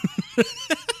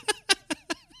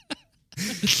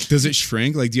 Does it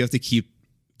shrink? Like, do you have to keep...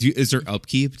 is there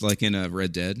upkeep like in a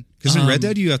Red Dead? Because in Red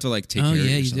Dead you have to like take care of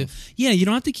yourself. You do. Yeah, you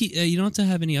don't have to keep. You don't have to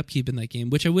have any upkeep in that game,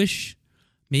 which I wish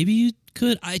maybe you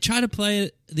could. I tried to play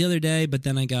it the other day, but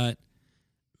then I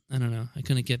don't know. I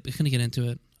couldn't get into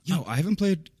it. Yo, I haven't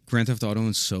played Grand Theft Auto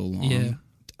in so long. Yeah,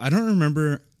 I don't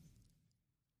remember.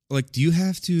 Like, do you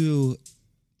have to?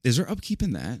 Is there upkeep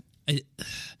in that? In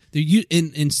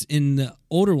the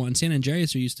older one, San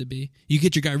Andreas, there used to be. You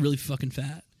get your guy really fucking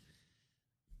fat.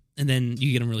 And then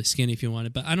you get them really skinny if you want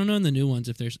it. But I don't know in the new ones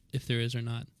if there is or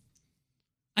not.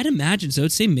 I'd imagine so.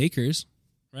 It's same makers,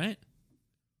 right?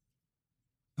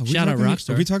 Shout out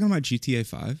Rockstar. Are we talking about GTA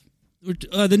 5?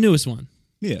 The newest one.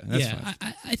 Yeah, that's fine.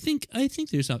 I think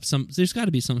there's there's got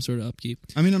to be some sort of upkeep.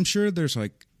 I mean, I'm sure there's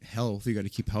like health. You got to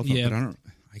keep health up.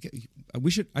 But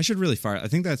I should really fire it. I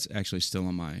think that's actually still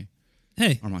on my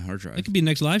hard drive. That could be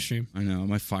next live stream. I know. I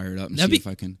might fire it up and see if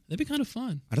I can. That'd be kind of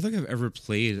fun. I don't think I've ever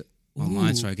played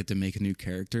online, so I get to make a new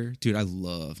character. Dude, I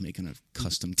love making a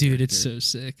custom character. Dude, it's so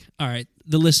sick. All right,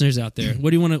 the listeners out there, what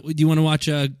do you want to? Do you want to watch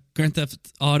a Grand Theft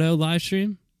Auto live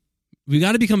stream? We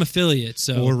got to become affiliates.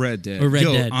 Or Red Dead.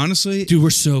 Dead. Honestly, dude,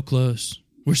 we're so close.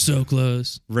 We're so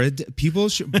close.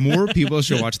 More people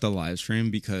should watch the live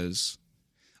stream because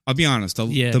I'll be honest.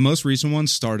 The most recent one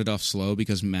started off slow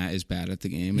because Matt is bad at the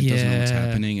game and doesn't know what's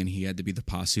happening, and he had to be the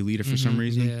posse leader for some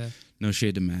reason. Yeah. No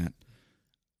shade to Matt.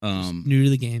 New to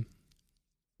the game.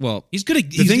 Well, he's good.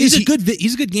 He's a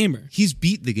good gamer. He's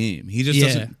beat the game. He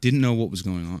just didn't know what was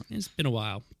going on. It's been a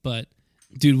while, but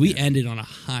dude, we ended on a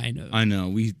high note. I know.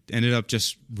 We ended up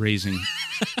just raising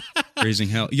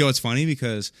hell. Yo, it's funny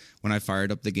because when I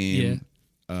fired up the game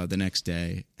the next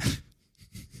day,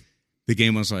 the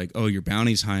game was like, "Oh, your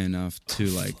bounty's high enough to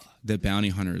like the bounty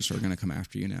hunters are going to come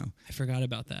after you now." I forgot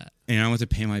about that. And I went to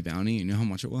pay my bounty. You know how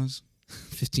much it was?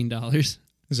 $15. It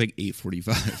was like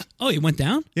 $8.45. Oh, it went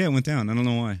down? Yeah, it went down. I don't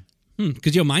know why.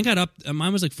 Because mine got up.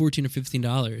 Mine was like $14 or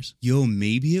 $15. Yo,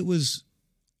 maybe it was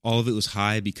all of it was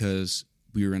high because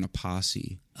we were in a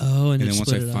posse. Oh, and then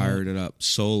once I fired it up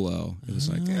solo, it was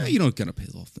like, you don't gotta pay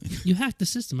the whole thing. You hacked the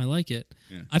system. I like it.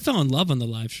 Yeah. I fell in love on the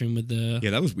live stream with the. Yeah,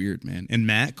 that was weird, man. And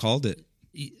Matt called it.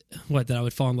 What? That I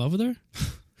would fall in love with her?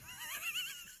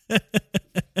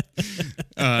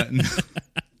 No.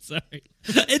 Sorry,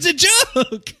 it's a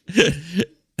joke.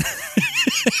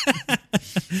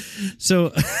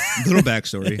 So, little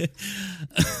backstory.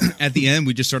 At the end,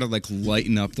 we just started like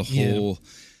lighting up the whole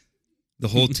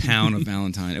town of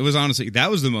Valentine. It was honestly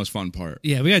that was the most fun part.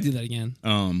 Yeah, we gotta do that again.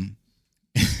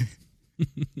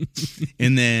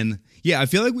 And then I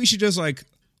feel like we should just like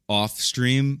off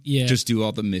stream, just do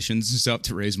all the missions and stuff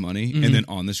to raise money, and then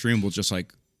on the stream we'll just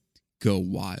like go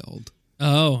wild.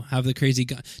 Oh, have the crazy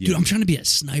gun, dude! I'm trying to be a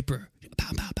sniper.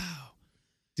 Pow pow pow.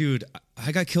 Dude,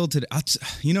 I got killed today.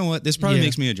 You know what? This probably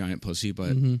makes me a giant pussy,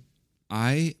 but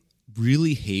I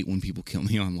really hate when people kill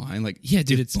me online. Like,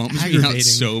 dude, it it's bumps aggravating. me out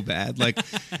so bad. Like,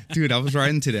 dude, I was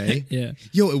riding today. Yeah.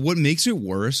 Yo, what makes it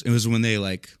worse? It was when they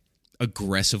like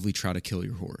aggressively try to kill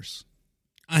your horse.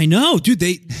 I know, dude.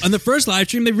 They on the first live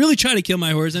stream they really tried to kill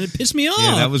my horse, and it pissed me off.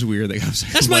 Yeah, that was weird. Like, I was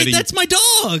that's my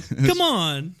dog. Come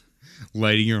on,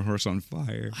 lighting your horse on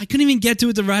fire. I couldn't even get to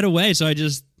it the right away, so I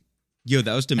just. Yo,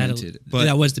 that was demented. But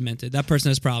that was demented. That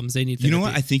person has problems. They need therapy. You know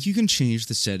what? I think you can change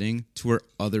the setting to where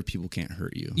other people can't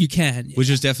hurt you. You can. Which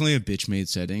is definitely a bitch-made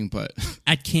setting, but...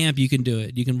 At camp, you can do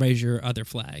it. You can raise your other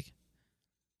flag.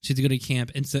 So you have to go to camp.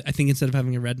 I think instead of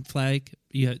having a red flag,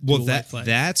 you have a white flag.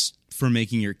 That's for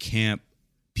making your camp...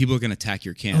 People are going to attack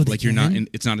your camp. Like, you're not...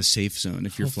 It's not a safe zone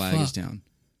if your flag is down.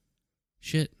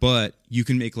 Shit. But you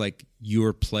can make, like,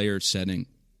 your player setting...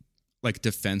 like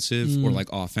defensive or like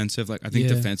offensive. Like I think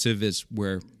defensive is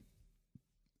where,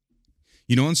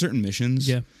 you know, on certain missions.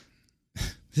 Yeah,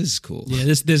 this is cool. Yeah,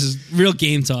 this is real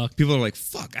game talk. People are like,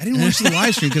 "Fuck, I didn't watch the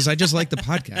live stream because I just like the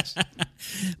podcast."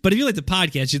 But if you like the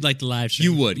podcast, you'd like the live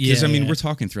stream. You would, because I mean, we're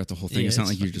talking throughout the whole thing. It's not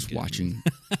like you're just watching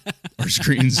our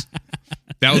screens.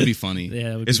 That would be funny. Yeah,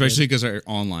 that would be especially because our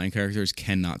online characters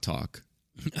cannot talk.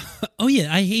 Oh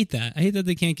yeah, I hate that. I hate that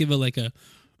they can't give it like a.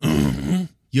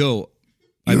 Yo.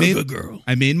 I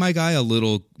made my guy a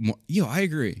little more. Yo, I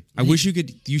agree. I wish you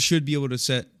could. You should be able to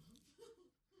set.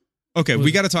 Okay,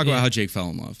 we got to talk about how Jake fell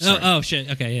in love. Oh shit.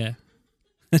 Okay, yeah.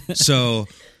 So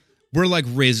we're like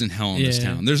raising hell in this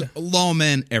town. There's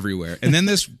lawmen everywhere, and then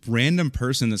this random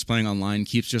person that's playing online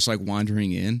keeps just like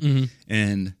wandering in.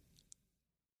 And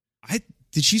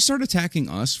did she start attacking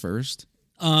us first?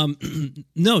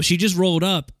 No, she just rolled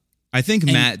up. I think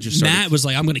Matt was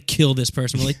like, I'm going to kill this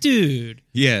person. We're like, dude.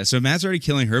 Yeah, so Matt's already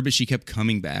killing her, but she kept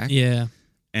coming back. Yeah.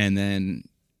 And then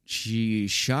she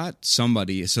shot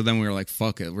somebody, so then we were like,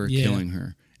 fuck it, we're killing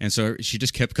her. And so she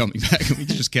just kept coming back, and we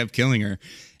just kept killing her.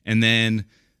 And then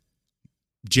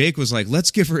Jake was like,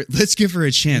 let's give her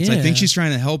a chance. I think she's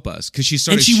trying to help us, because she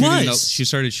started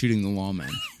shooting the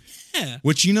lawmen. Yeah.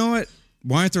 Which, you know what?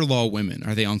 Why aren't there law women?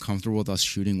 Are they uncomfortable with us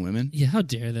shooting women? Yeah, how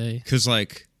dare they? Because,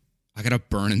 like... I gotta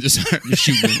burn and desire to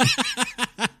shoot women.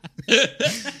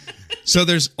 So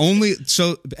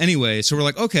we're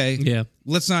like, okay,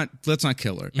 let's not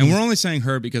kill her, and we're only saying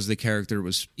her because the character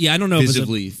was I don't know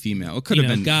visibly female. It could have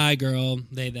been guy, girl,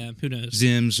 they, them, who knows?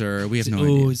 Zims or we have no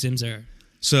idea. Zimzer.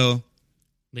 So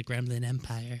the Gremlin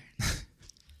Empire.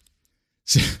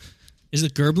 Is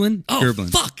it Gerblin? Oh,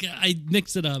 Gerblin. Fuck! I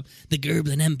mixed it up. The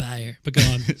Gerblin Empire. But go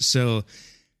on.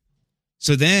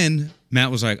 So then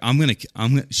Matt was like, I'm gonna.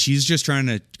 She's just trying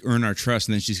to earn our trust,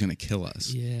 and then she's gonna kill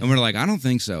us. Yeah. And we're like, I don't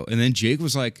think so. And then Jake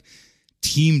was like,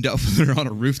 teamed up with her on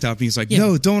a rooftop, and he's like,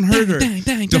 no, don't hurt her.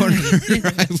 Don't hurt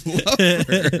her. I love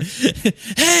her.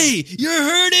 Hey, you're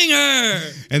hurting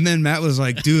her. And then Matt was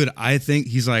like, dude, I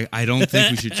don't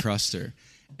think we should trust her.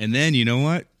 And then, you know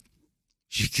what?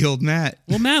 She killed Matt.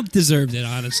 Well, Matt deserved it,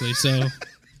 honestly. So.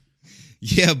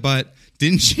 Yeah, but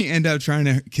didn't she end up trying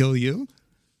to kill you?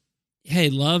 Hey,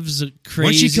 love's a crazy...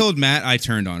 Once she killed Matt, I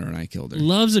turned on her and I killed her.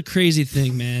 Love's a crazy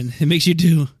thing, man. It makes you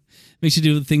do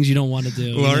the things you don't want to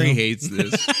do. Laurie hates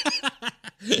this.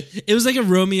 It was like a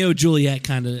Romeo Juliet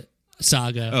kind of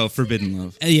saga. Oh, forbidden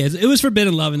love. Yeah, it was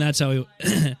forbidden love, and that's how we...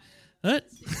 What?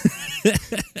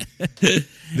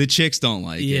 The chicks don't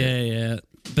like it. Yeah.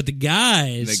 But the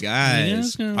guys.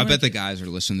 I bet the guys are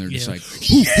listening. They're just like,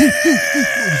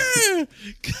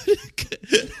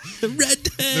 Red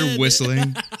Dead. They're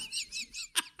whistling.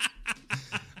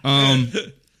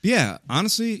 Yeah,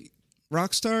 honestly,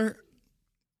 Rockstar,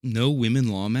 no women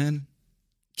lawman.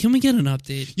 Can we get an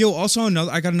update? Yo, also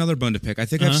I got another bone to pick. I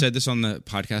think I've said this on the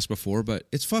podcast before, but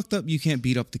it's fucked up. You can't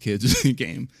beat up the kids in the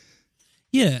game.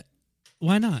 Yeah,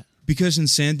 why not? Because in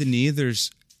Saint Denis,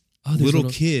 there's little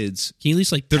kids. Can you at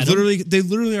least like? They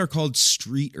literally are called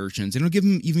street urchins. They don't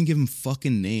even give them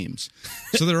fucking names.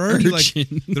 So they're already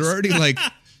like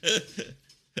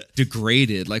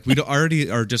degraded. Like we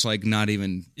already are just like not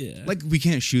even like we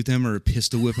can't shoot them or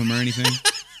pistol whip them or anything.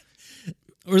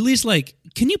 Or at least like,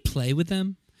 can you play with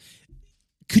them?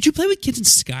 Could you play with kids in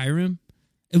Skyrim?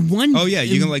 Oh yeah,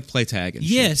 you can like play tag and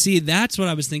shit. See, that's what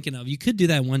I was thinking of. You could do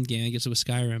that in one game. I guess it was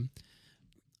Skyrim.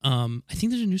 I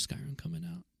think there's a new Skyrim coming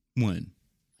out. When?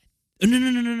 Oh,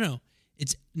 no.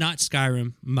 It's not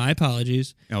Skyrim. My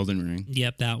apologies. Elden Ring.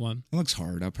 Yep, that one. It looks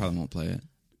hard. I probably won't play it.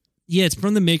 Yeah, it's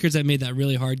from the makers that made that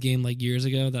really hard game like years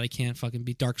ago that I can't fucking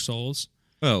beat, Dark Souls.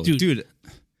 Oh, dude.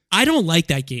 I don't like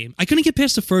that game. I couldn't get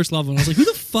past the first level, and I was like, who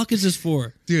the fuck is this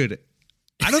for? Dude,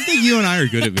 I don't think you and I are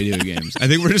good at video games. I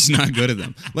think we're just not good at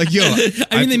them. Like, yo.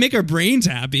 I mean, they make our brains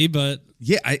happy, but...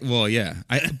 Yeah,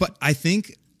 but I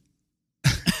think...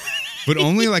 But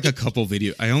only like a couple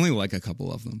I only like a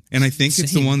couple of them. And I think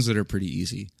it's the ones that are pretty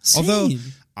easy. Same. Although,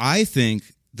 I think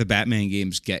the Batman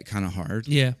games get kind of hard.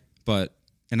 Yeah.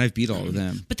 And I've beat all of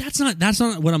them. But that's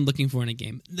not what I'm looking for in a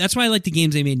game. That's why I like the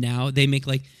games they made now. They make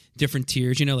like different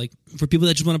tiers, like for people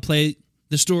that just want to play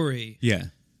the story. Yeah.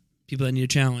 People that need a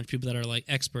challenge, people that are like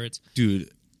experts. Dude.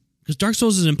 Because Dark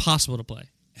Souls is impossible to play.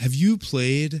 Have you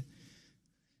played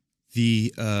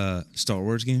the Star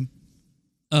Wars game?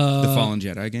 The Fallen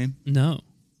Jedi game? No.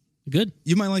 Good.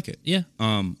 You might like it. Yeah.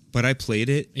 But I played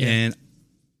it and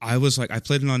I was like, I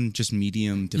played it on just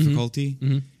medium difficulty.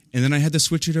 Mm-hmm. And then I had to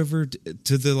switch it over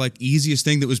to the like easiest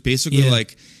thing that was basically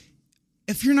like,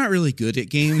 if you're not really good at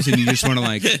games and you just want to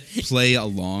like play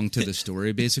along to the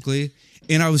story basically.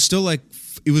 And I was still like,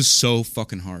 it was so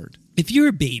fucking hard. If you're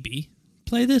a baby,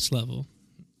 play this level.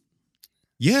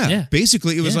 Yeah.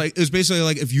 Basically, it was basically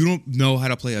like if you don't know how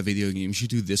to play a video game, you should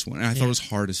do this one. And I thought it was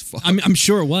hard as fuck. I'm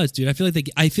sure it was, dude. I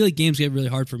feel like games get really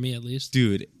hard for me at least.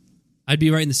 Dude, I'd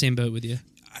be right in the same boat with you.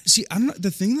 See,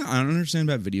 the thing that I don't understand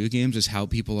about video games is how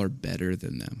people are better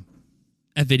than them.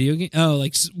 At video game? Oh,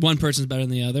 like one person's better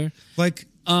than the other? Like,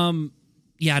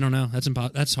 yeah, I don't know.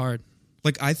 That's hard.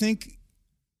 Like, I think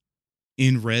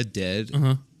in Red Dead,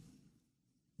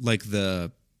 like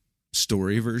the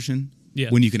story version,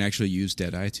 when you can actually use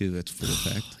Deadeye to its full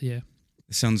effect. Yeah.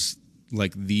 It sounds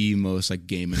like the most like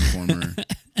Game Informer.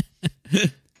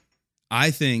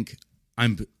 I think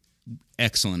I'm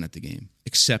excellent at the game.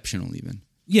 Exceptional even.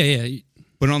 Yeah.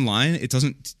 But online, it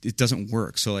doesn't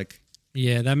work. So like,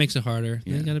 yeah, that makes it harder.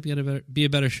 Yeah. You got to be a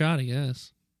better shot, I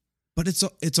guess. But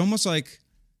it's almost like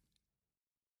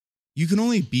you can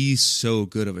only be so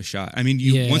good of a shot. I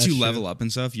mean, once you level up and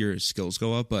stuff, your skills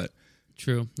go up. But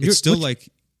true, it's still like,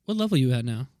 what level are you at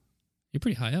now? You're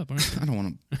pretty high up, aren't you? I don't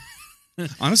want to.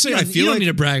 Honestly, I feel you don't like need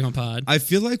to brag on pod. I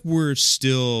feel like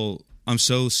I'm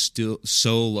so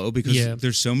low because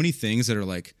there's so many thins that are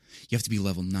like, you have to be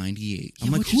level 98.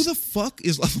 I'm like, who the fuck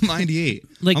is level 98?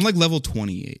 Like, I'm like level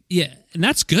 28. Yeah, and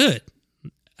that's good.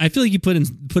 I feel like you put in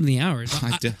the hours.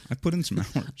 I put in some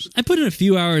hours. I put in a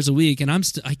few hours a week, and I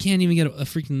can't even get a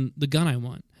freaking the gun I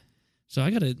want. So I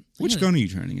gotta. Which gun are you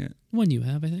trying to get? One you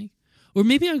have, I think, or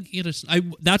maybe I'll get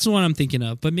that's the one I'm thinking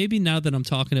of. But maybe now that I'm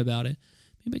talking about it,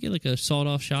 maybe I get like a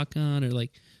sawed-off shotgun or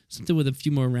like something with a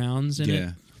few more rounds in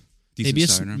it.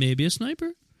 Maybe a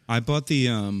sniper. I bought the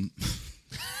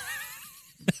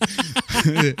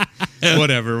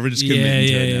whatever. We're just gonna make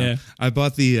it now. I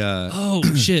bought the. Oh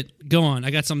shit! Go on.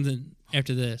 I got something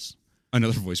after this.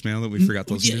 Another voicemail that we forgot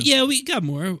to listen to. Yeah, we got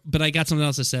more, but I got something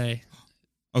else to say.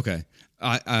 Okay,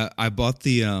 I bought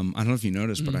the. I don't know if you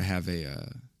noticed, but I have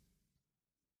a.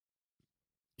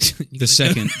 The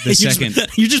second.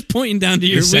 You're just pointing down to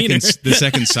your wiener. The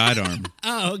second sidearm.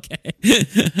 Oh, okay.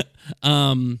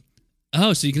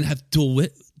 Oh, so you can have dual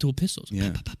pistols.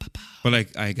 Yeah. But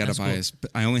I gotta buy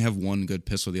I only have one good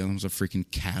pistol. The other one's a freaking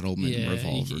Cattleman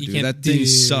revolver, dude. That thing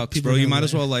sucks, bro. You might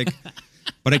as well like.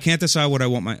 But I can't decide what I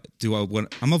want.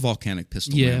 I'm a volcanic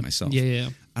pistol man myself. Yeah.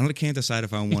 I can't decide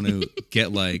if I want to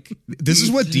get like. This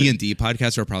is what D&D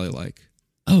podcasts are probably like.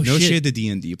 Oh, no shit. shade to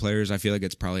D&D players. I feel like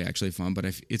it's probably actually fun, but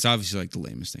it's obviously like the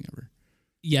lamest thing ever.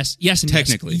 Yes, and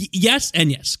technically, yes,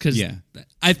 yes, because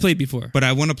I've played before, but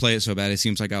I want to play it so bad. It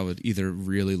seems like I would either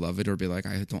really love it or be like,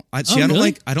 I don't. I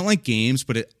don't like games,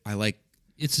 but I like.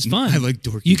 It's just fun. I like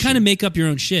dorky. You kind of make up your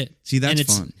own shit. See,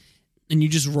 that's fun, and you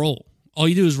just roll. All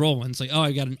you do is roll, and it's like, oh,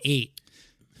 I got an 8,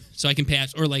 so I can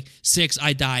pass, or like 6,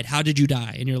 I died. How did you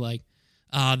die? And you're like,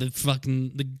 the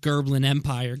Gerblin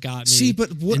Empire got me. See,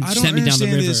 but what I don't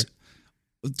understand is,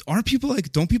 don't people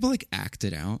act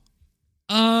it out?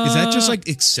 Is that just like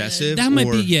excessive? That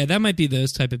might be that might be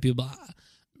those type of people.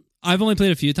 I've only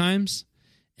played a few times,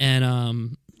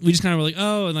 and we just kind of were like,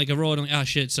 oh, and like a roll, and like, oh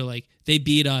shit, so like they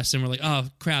beat us, and we're like, oh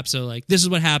crap, so like this is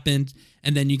what happened,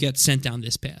 and then you get sent down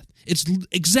this path. It's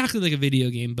exactly like a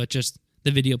video game, but just the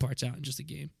video part's out and just a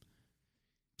game.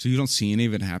 So you don't see any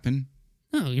of it happen?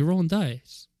 No, you're rolling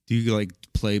dice. Do you like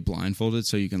play blindfolded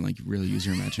so you can like really use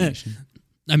your imagination?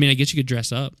 I mean, I guess you could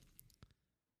dress up.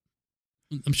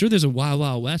 I'm sure there's a Wild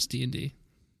Wild West D&D.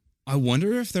 I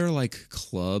wonder if there are like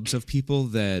clubs of people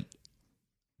that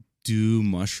do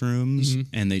mushrooms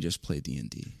and they just play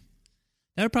D&D.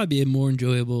 That would probably be a more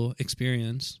enjoyable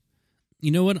experience.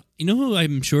 You know what? You know who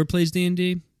I'm sure plays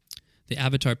D&D? The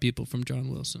Avatar people from John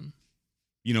Wilson.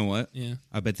 You know what? Yeah.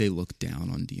 I bet they look down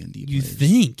on D&D players. You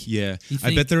think? Yeah.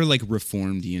 I bet they're like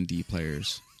reformed D&D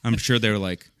players. I'm sure they're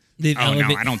like, no,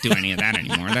 I don't do any of that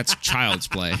anymore. That's child's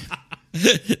play.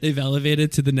 They've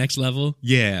elevated to the next level.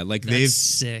 Yeah, like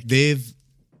sick. They've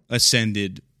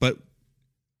ascended, but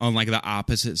on like the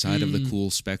opposite side of the cool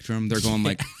spectrum. They're going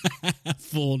like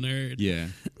full nerd. Yeah,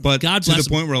 but God to bless the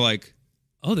point where like,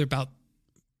 oh, they're about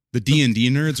the D&D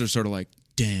nerds are sort of like,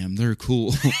 damn, they're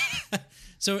cool.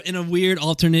 So in a weird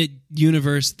alternate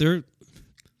universe, they're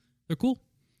cool.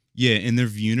 Yeah, in their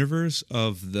universe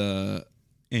of the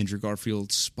Andrew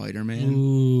Garfield Spider-Man,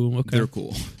 ooh, okay, they're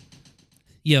cool.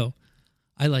 Yo,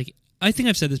 I think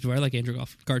I've said this before. I like Andrew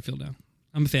Garfield now.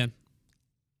 I'm a fan.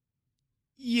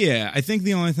 Yeah, I think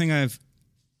the only thing I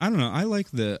don't know, I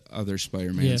like the other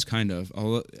Spider-Mans kind of.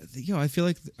 I feel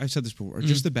like I've said this before.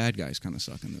 Just the bad guys kind of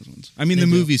suck in those ones. I mean, the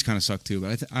movies kind of suck too,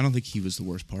 but I don't think he was the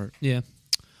worst part. Yeah.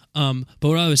 But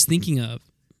what I was thinking of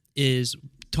is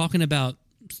talking about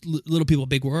Little People,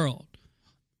 Big World.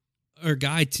 Our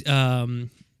guy, Peter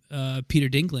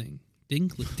Dinkling.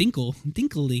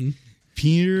 Dinkling.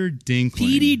 Peter Dinklage.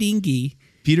 Petey Dinky.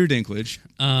 Peter Dinklage.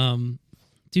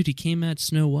 Dude, he came at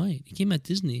Snow White. He came at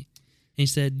Disney. And he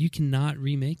said, you cannot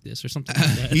remake this or something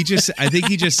like that. I think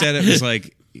he just said it was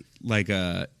like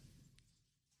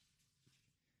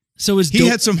So he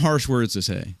had some harsh words to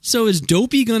say. So is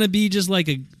Dopey going to be just like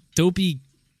a dopey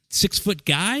 6-foot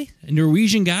guy? A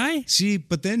Norwegian guy? See,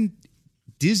 but then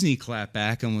Disney clapped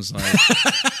back and was like,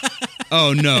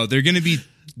 oh no, they're going to be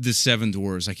the Seven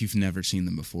Dwarves like you've never seen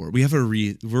them before. We have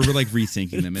we're like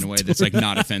rethinking them in a way that's like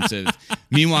not offensive.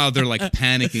 Meanwhile, they're like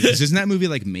panicking because isn't that movie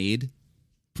like made?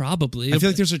 Probably. I feel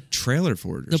like there's a trailer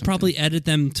for it. They'll probably edit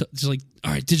them to just like,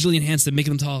 all right, digitally enhance them, make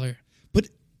them taller. But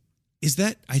is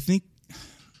that? I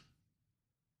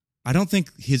don't think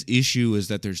his issue is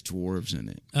that there's dwarves in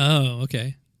it. Oh,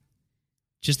 okay.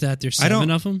 Just that there's 7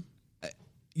 of them.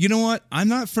 You know what? I'm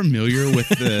not familiar with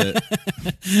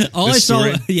the all the I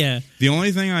story. saw. Yeah. The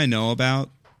only thing I know about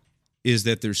is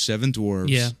that there's 7 dwarves.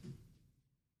 Yeah.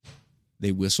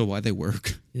 They whistle while they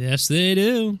work. Yes, they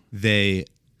do. They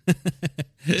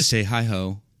say hi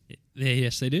ho.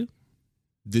 Yes, they do.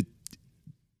 The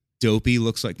Dopey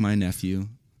looks like my nephew.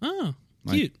 Oh,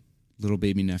 my cute little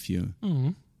baby nephew.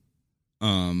 Oh.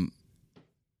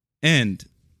 And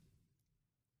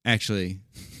actually,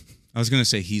 I was going to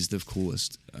say he's the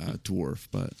coolest dwarf,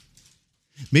 but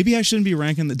maybe I shouldn't be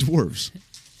ranking the dwarves.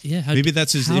 Yeah, maybe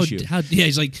that's his issue.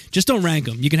 He's like, just don't rank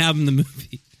them. You can have them in the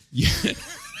movie. Yeah.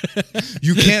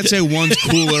 You can't say one's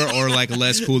cooler or like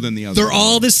less cool than the other. They're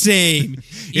all the same.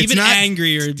 Even not,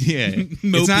 angry or mopey.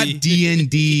 It's not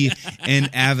D&D and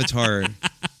Avatar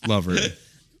lover.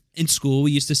 In school,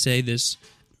 we used to sing this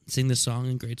song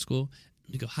in grade school.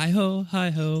 We go, hi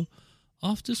ho,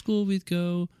 off to school we'd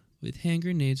go with hand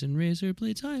grenades and razor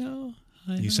blades, hi ho.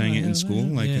 You sang it in school,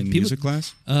 like in music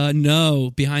class?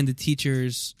 No, behind the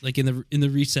teachers, like in the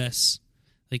recess.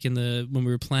 Like when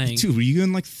we were playing. Dude, were you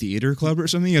in like theater club or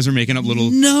something? You guys were making up little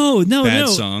bad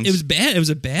songs? It was bad. It was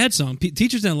a bad song.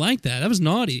 Teachers didn't like that. That was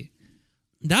naughty.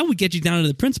 That would get you down to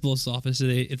the principal's office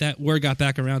if that word got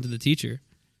back around to the teacher.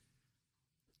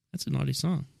 That's a naughty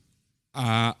song.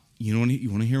 You want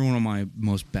to hear one of my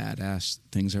most badass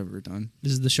things I've ever done?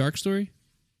 This is the shark story?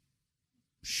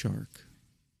 Shark.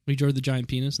 We drew the giant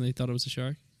penis and they thought it was a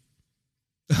shark?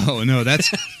 Oh, no,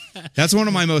 that's That's one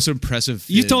of my most impressive fibs.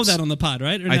 You've told that on the pod,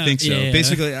 right? I think so. Yeah.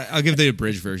 Basically, I'll give the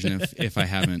abridged version if I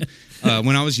haven't.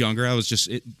 When I was younger, I was just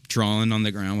drawing on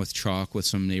the ground with chalk with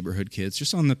some neighborhood kids,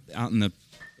 just out in the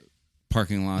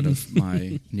parking lot of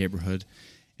my neighborhood.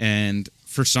 And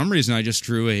for some reason, I just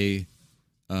drew a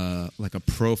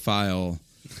profile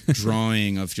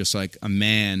drawing of just like a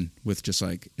man with just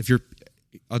like,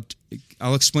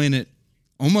 I'll explain it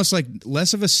almost like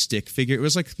less of a stick figure. It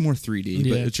was like more 3D,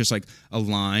 but it's just like a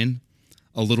line,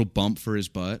 a little bump for his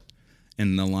butt,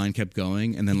 and the line kept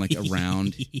going, and then like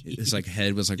around, his like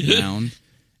head was like round,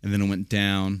 and then it went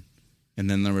down, and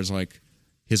then there was like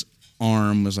his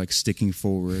arm was like sticking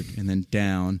forward, and then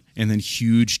down, and then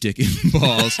huge dick and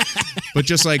balls, but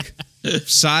just like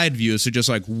side views, so just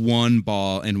like one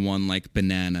ball and one like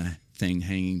banana thing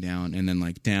hanging down, and then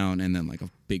like down, and then like a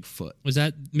big foot. Was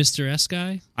that Mr. S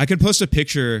guy? I could post a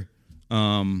picture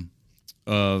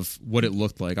of what it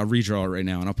looked like. I'll redraw it right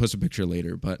now, and I'll post a picture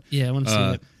later. But yeah, I want to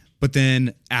see it. But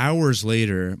then hours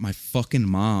later, my fucking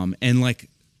mom, and like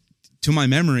to my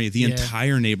memory, the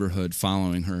entire neighborhood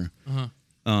following her,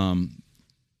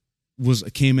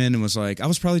 came in and was like, I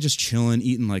was probably just chilling,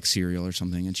 eating like cereal or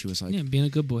something, and she was like, "Yeah, being a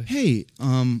good boy. Hey,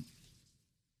 can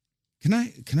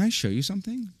I show you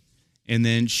something?" And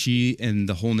then she and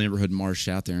the whole neighborhood marched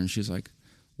out there, and she's like,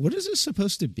 "What is this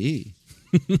supposed to be?"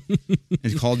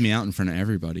 And called me out in front of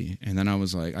everybody. And then I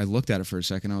was like, I looked at it for a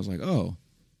second. I was like, oh.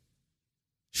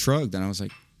 Shrugged. And I was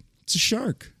like, it's a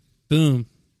shark. Boom.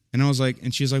 And I was like,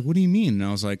 and she's like, what do you mean? And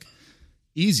I was like,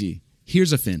 easy.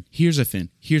 Here's a fin. Here's a fin.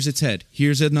 Here's its head.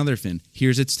 Here's another fin.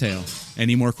 Here's its tail.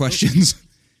 Any more questions?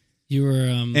 You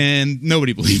were... And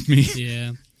nobody believed me.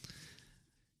 Yeah.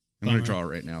 I'm going to draw it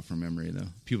right now from memory, though.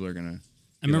 People are going to...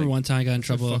 I remember one time I got in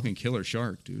trouble. It's a fucking killer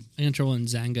shark, dude. I got in trouble in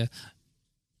Zanga.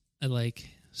 I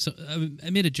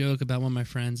made a joke about one of my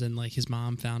friends, and like his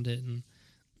mom found it, and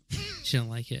she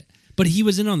didn't like it. But he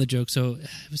was in on the joke, so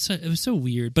it was so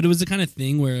weird. But it was the kind of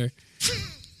thing where,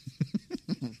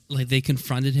 like, they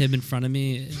confronted him in front of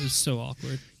me. It was so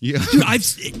awkward. Yeah,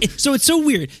 dude. So it's so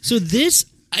weird. So it's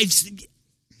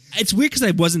weird because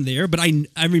I wasn't there, but I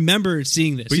remember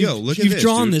seeing this. But look at this. You've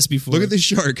drawn dude. this before. Look at this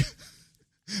shark.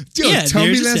 Dude, tell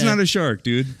me that's not a shark,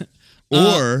 dude.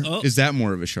 Or is that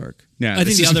more of a shark? Yeah, I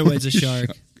think the other way's a shark.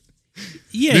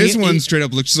 Yeah, this one straight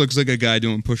up looks like a guy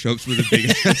doing push-ups with a big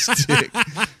ass dick.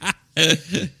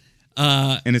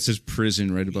 And it says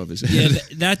prison right above his head. Yeah,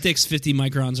 that dick's 50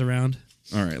 microns around.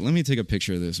 All right, let me take a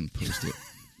picture of this and post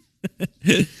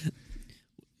it.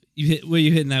 Were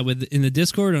you hitting that with in the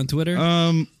Discord on Twitter?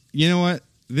 You know what?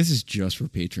 This is just for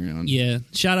Patreon. Yeah.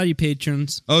 Shout out you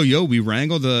patrons. Oh, we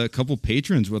wrangled a couple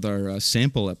patrons with our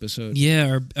sample episode.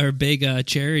 Yeah, our big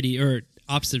charity, or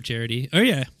opposite of charity. Oh,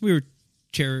 yeah. We were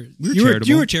charitable.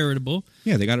 You were charitable.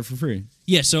 Yeah, they got it for free.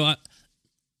 Yeah, so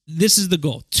this is the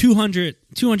goal. 200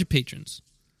 patrons.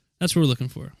 That's what we're looking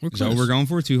for. We're close. Is that what we're going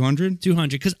for? 200?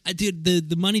 200. Because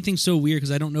the money thing's so weird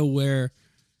because I don't know where.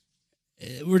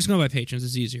 We're just going by patrons.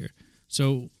 It's easier.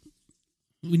 So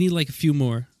we need like a few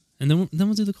more. And then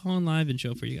we'll do the call-in live and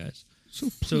show for you guys.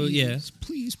 Please.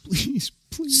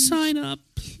 Sign up,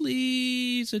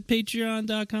 please, at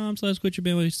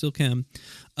patreon.com/quityourban while you still can.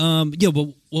 But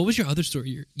what was your other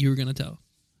story you were going to tell?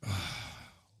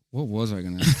 What was I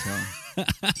going to tell?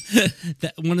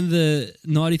 That one of the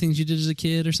naughty things you did as a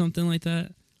kid or something like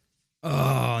that?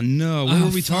 Oh, no. What were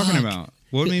we talking about?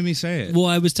 What made me say it? Well,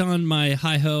 I was telling my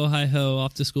hi-ho,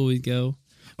 off to school we go.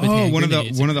 Oh, one of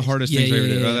the hardest things I ever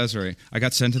did. Oh, that's right. I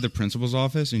got sent to the principal's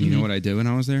office, and you know what I did when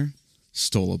I was there?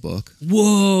 Stole a book.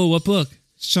 Whoa, what book?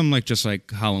 Some just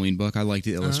Halloween book. I liked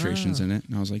the illustrations in it,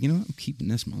 and I was like, you know what? I'm keeping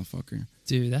this motherfucker.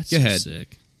 Dude, that's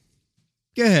sick.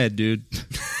 Go ahead, dude.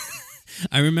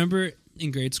 I remember in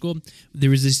grade school,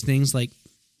 there was these things like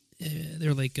there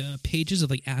were like pages of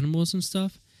like animals and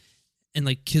stuff, and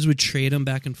like kids would trade them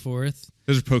back and forth.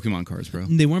 Those are Pokemon cards, bro.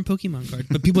 They weren't Pokemon cards,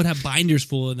 but people would have binders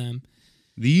full of them.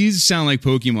 These sound like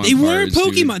Pokemon cards. They weren't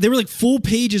Pokemon. Dude. They were like full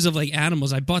pages of like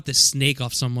animals. I bought this snake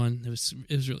off someone. It was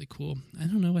really cool. I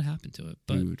don't know what happened to it,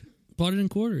 but bought it in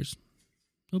quarters.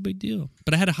 No big deal.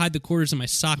 But I had to hide the quarters in my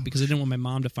sock because I didn't want my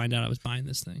mom to find out I was buying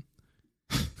this thing.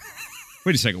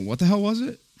 Wait a second. What the hell was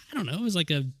it? I don't know. It was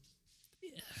like a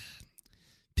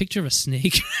picture of a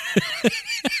snake.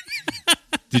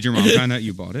 Did your mom find out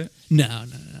you bought it? No.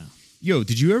 Yo,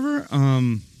 did you ever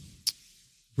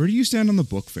where do you stand on the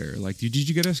book fair? Like, did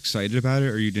you get excited about it,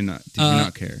 or you did not? Did you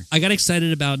not care? I got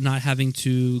excited about not having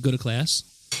to go to class.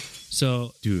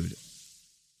 So, dude,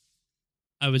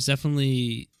 I was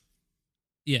definitely,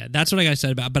 that's what I got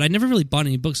excited about. But I never really bought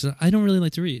any books. I don't really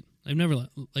like to read. I've never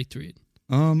liked to read.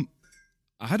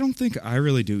 I don't think I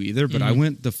really do either, but I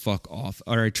went the fuck off,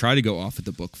 or I tried to go off at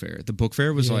the book fair. The book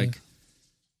fair was like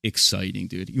exciting,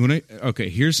 dude. You want to? Okay,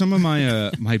 here's some of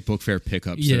my my book fair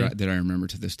pickups that I remember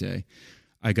to this day.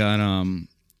 I got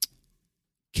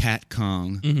Cat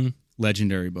Kong,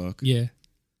 legendary book. Yeah.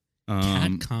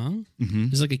 Cat Kong? Mm-hmm.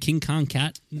 There's like a King Kong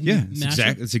cat. Yeah,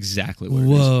 it's exactly what it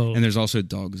is. And there's also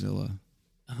Dogzilla.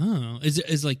 Oh,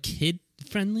 is like kid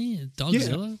friendly?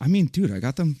 Dogzilla? Yeah. I mean, dude, I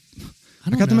got them. I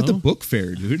got them at the book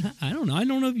fair, dude. I don't know. I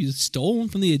don't know if you stole them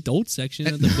from the adult section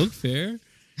at the book fair.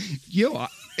 Yo,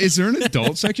 is there an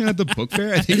adult section at the book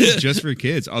fair? I think it's just for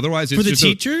kids. Otherwise, it's for the just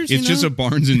teachers. It's just a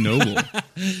Barnes and Noble.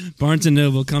 Barnes and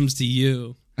Noble comes to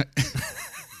you.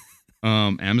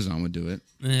 Amazon would do it.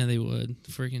 Yeah, they would.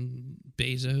 Freaking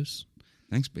Bezos.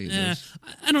 Thanks, Bezos.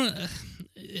 I don't.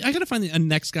 I gotta find a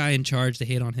next guy in charge to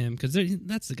hate on him because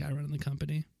that's the guy running the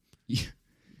company. Yeah.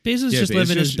 Bezos just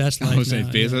living his best life. I was saying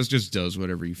Bezos just does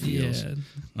whatever he feels.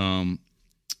 Yeah.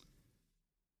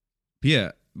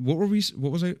 Yeah. What were we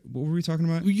talking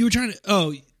about? You were trying to.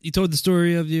 Oh, you told the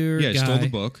story of your guy. Stole the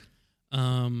book.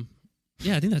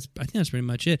 Yeah, I think that's pretty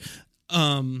much it.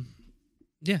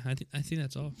 Yeah, I think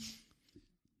that's all.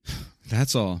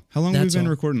 That's all. How long have we been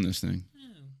recording this thing? Yeah,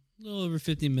 a little over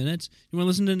 50 minutes. You want to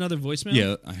listen to another voicemail?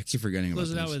 Yeah, I keep forgetting about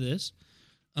this. Close it out with this.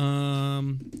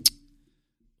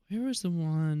 Where was the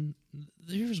one?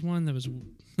 There was one that was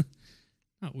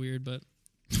not weird, but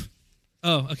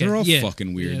oh, okay. They're all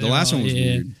fucking weird. The last one was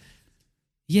weird.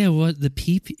 Yeah, what the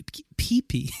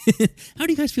pee-pee? How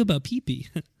do you guys feel about pee-pee?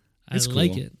 I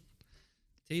like it.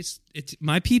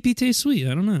 My pee-pee tastes sweet.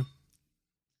 I don't know.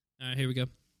 All right, here we go.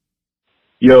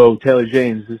 Yo, Taylor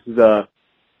James. This is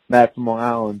Matt from Long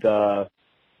Island.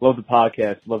 Love the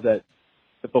podcast. Love that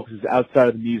it focuses outside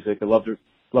of the music. I love the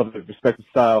respect the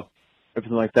style,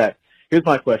 everything like that. Here's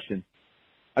my question.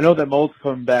 I know that mold's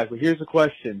coming back, but here's the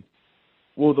question.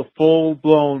 Will the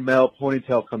full-blown male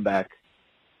ponytail come back?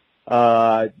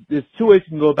 There's two ways you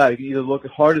can go about it. You can either look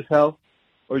hard as hell,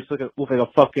 or just look like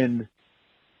a fucking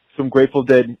some Grateful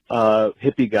Dead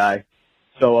hippie guy.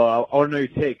 So I want to know your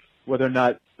take, whether or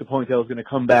not the ponytail is going to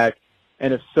come back,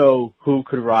 and if so, who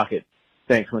could rock it?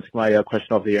 Thanks. I'm going to take my question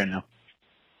off the air now.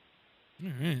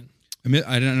 All right.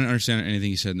 I didn't understand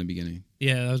anything you said in the beginning.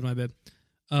 Yeah, that was my bad.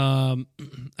 I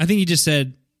think he just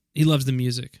said he loves the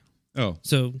music. Oh.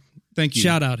 So thank you.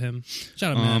 Shout out him.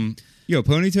 Shout out man. Yo,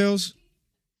 ponytails.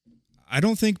 I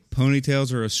don't think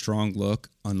ponytails are a strong look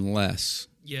unless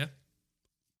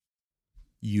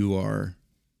you are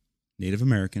Native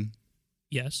American.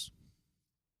 Yes.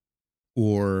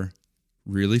 Or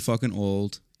really fucking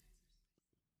old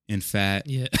and fat.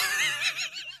 Yeah.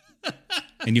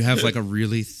 And you have like a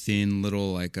really thin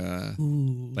little like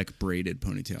braided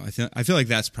ponytail. I feel like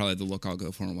that's probably the look I'll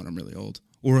go for when I'm really old.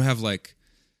 Or have like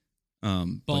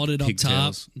balded like up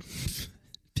top.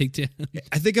 Pigtail.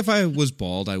 I think if I was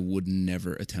bald, I would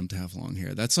never attempt to have long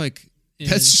hair. That's like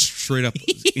that's straight up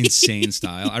insane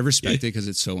style. I respect it because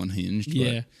it's so unhinged.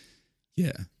 Yeah.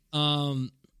 Yeah.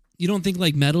 You don't think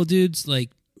like metal dudes,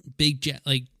 like big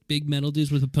metal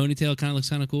dudes with a ponytail kind of looks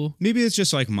kind of cool? Maybe it's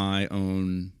just like my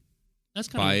own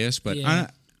bias, but I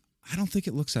don't think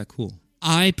it looks that cool.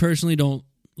 I personally don't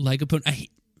like a ponytail.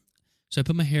 So I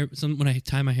put my hair, when I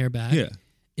tie my hair back,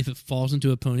 if it falls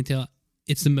into a ponytail,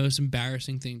 it's the most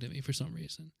embarrassing thing to me for some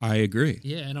reason. I agree.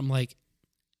 Yeah, and I'm like,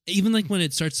 even like when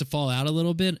it starts to fall out a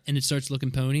little bit and it starts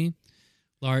looking pony,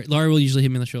 Laura will usually hit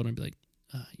me on the shoulder and be like,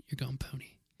 you're going pony.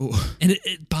 Ooh. And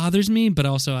it bothers me, but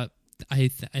also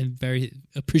I'm very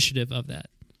appreciative of that.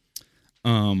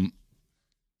 I'm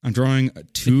drawing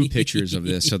 2 pictures of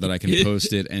this so that I can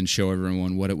post it and show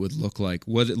everyone what it would look like.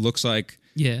 What it looks like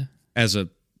as a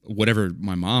whatever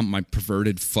my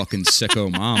perverted fucking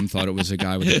sicko mom thought it was a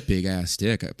guy with a big ass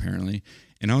dick, apparently.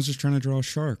 And I was just trying to draw a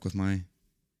shark with my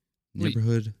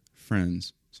neighborhood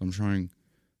friends. So I'm drawing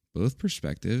both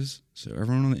perspectives so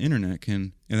everyone on the internet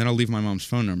can, and then I'll leave my mom's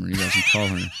phone number and you guys can call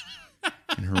her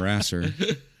and harass her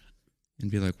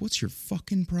and be like, what's your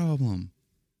fucking problem?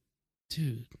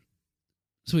 Dude.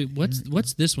 So wait,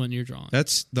 what's this one you're drawing?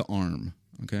 That's the arm,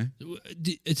 okay?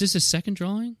 Is this a second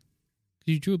drawing?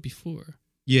 You drew it before.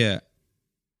 Yeah.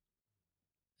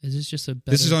 Is this just a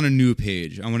better... This is on a new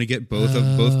page. I want to get both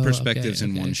perspectives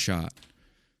in one shot.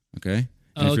 Okay?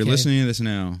 And if you're listening to this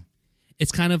now...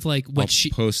 It's kind of like what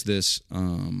I'll post this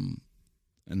in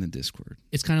the Discord.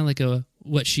 It's kind of like a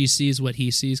what she sees, what he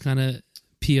sees kind of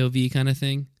POV kind of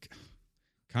thing.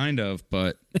 Kind of,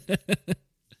 but...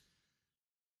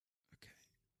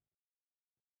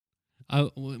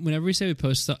 Whenever we say we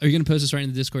post stuff, are you going to post this right in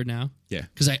the Discord now? Yeah.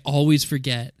 Because I always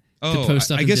forget to post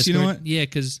stuff in Discord. You know what? Yeah,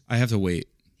 because... I have to wait.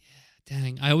 Yeah,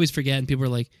 dang. I always forget, and people are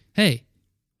like, hey,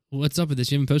 What's up with this?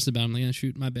 You haven't posted about him. I'm like,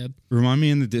 shoot, my bad. Remind me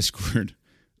in the Discord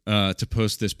to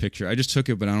post this picture. I just took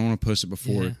it, but I don't want to post it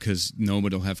before because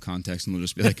nobody will have context and they'll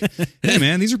just be like, hey,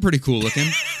 man, these are pretty cool looking.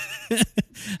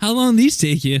 How long these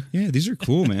take you? Yeah, these are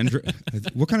cool, man.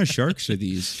 What kind of sharks are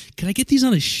these? Can I get these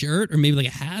on a shirt or maybe like a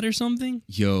hat or something?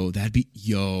 Hold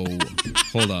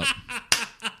up.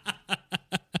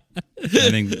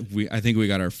 I think we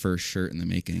got our first shirt in the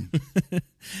making.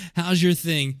 How's your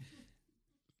thing?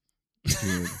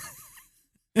 Dude.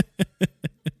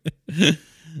 Okay.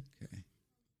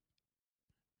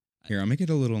 Here, I'll make it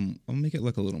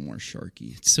look a little more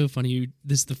sharky. It's so funny.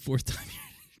 This is the fourth time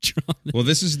you're drawing this. Well,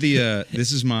 this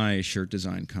is my shirt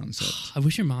design concept. I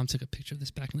wish your mom took a picture of this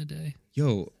back in the day.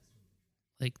 Yo,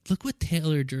 like, look what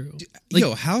Taylor drew.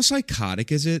 Yo, how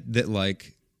psychotic is it that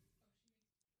like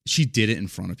she did it in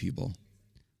front of people?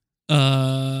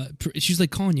 She's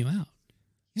like calling you out.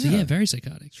 So yeah, very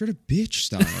psychotic. Sort of bitch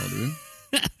style,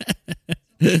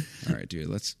 dude. All right, dude,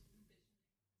 let's.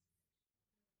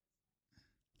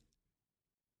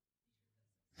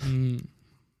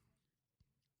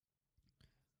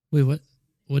 Wait, what?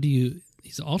 What do you?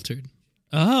 He's altered.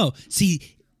 Oh,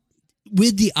 see,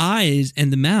 with the eyes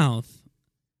and the mouth,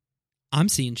 I'm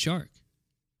seeing shark.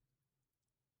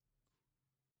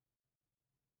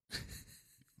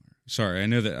 Sorry, I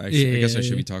know that. I guess I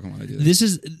should be talking while I do this. This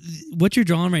is what you're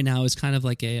drawing right now. Is kind of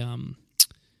like a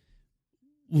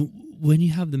when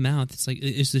you have the mouth, it's like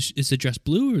is the dress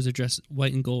blue or is the dress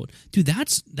white and gold? Dude,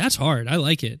 that's hard. I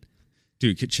like it.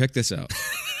 Dude, check this out.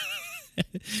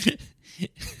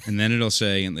 And then it'll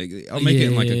say, and I'll make it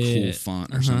in like a cool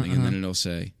font or something, and then it'll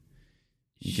say,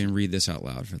 you can read this out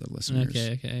loud for the listeners.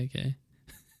 Okay.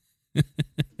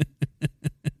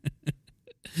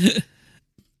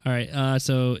 All right,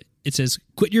 so it says,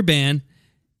 quit your band,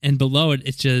 and below it,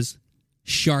 it says,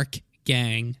 Shark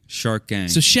Gang. Shark Gang.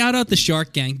 So shout out the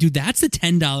Shark Gang. Dude, that's the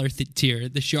 $10 tier,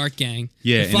 the Shark Gang.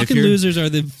 Yeah. The fucking losers are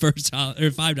the first or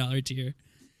 $5 tier.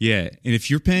 Yeah, and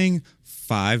if you're paying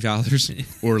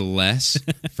 $5 or less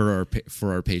for our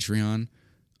Patreon,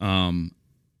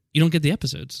 you don't get the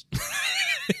episodes.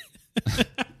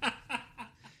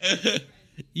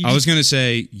 I was gonna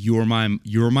say you're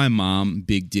my mom,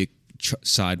 big dick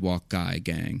sidewalk guy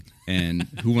gang, and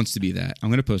who wants to be that?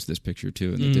 I'm gonna post this picture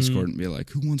too in the Discord and be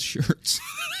like, who wants shirts?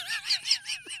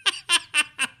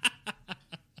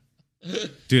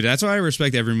 Dude, that's why I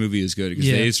respect every movie is good because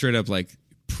they straight up like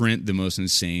print the most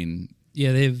insane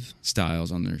they've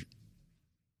styles on their.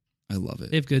 I love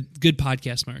it. They have good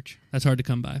podcast merch. That's hard to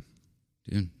come by,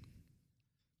 dude.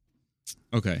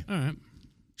 Okay, all right.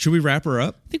 Should we wrap her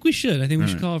up? I think we should. I think we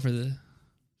should call for the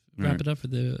wrap it up for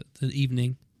the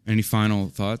evening. Any final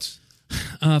thoughts?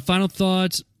 Final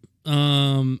thoughts.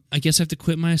 I guess I have to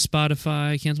quit my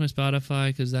Spotify, cancel my Spotify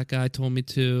because that guy told me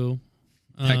to.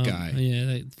 That guy, yeah,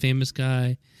 that famous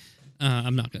guy.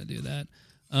 I'm not gonna do that.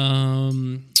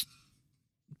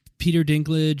 Peter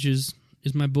Dinklage is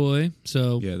my boy.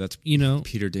 So yeah, that's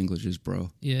Peter Dinklage's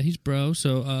bro. Yeah, he's bro.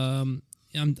 So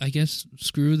I guess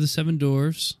screw the Seven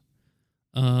Dwarfs.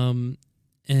 And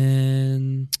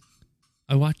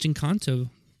I watched Encanto,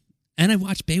 and I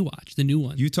watched Baywatch, the new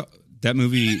one. That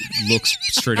movie looks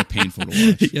straight up painful to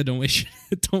watch. Yeah, don't waste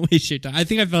your time. I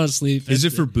think I fell asleep. Is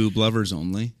it for boob lovers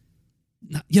only?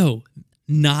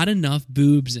 Not enough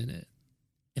boobs in it.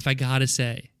 If I gotta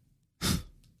say,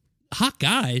 hot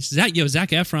guys. Zac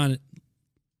Efron,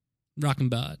 rockin'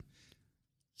 bod.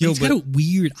 He's got a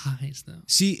weird eyes though.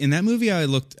 See, in that movie, I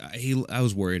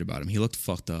was worried about him. He looked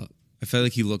fucked up. I felt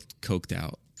like he looked coked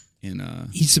out.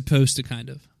 He's supposed to kind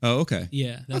of. Oh, okay.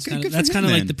 Yeah, that's kind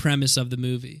of like the premise of the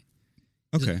movie.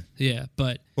 Okay. Yeah,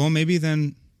 but well, maybe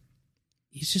then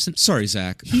he's just sorry,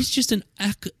 Zach. He's just an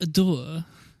actor.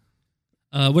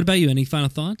 What about you? Any final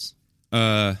thoughts?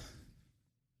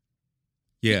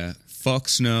 Yeah. Fuck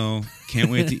snow.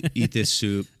 Can't wait to eat this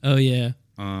soup. Oh yeah.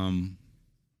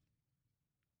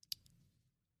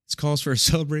 This calls for a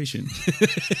celebration.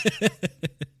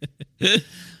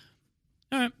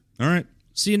 All right.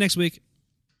 See you next week.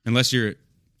 Unless you're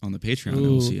on the Patreon, then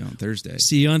we'll see you on Thursday.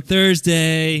 See you on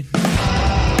Thursday.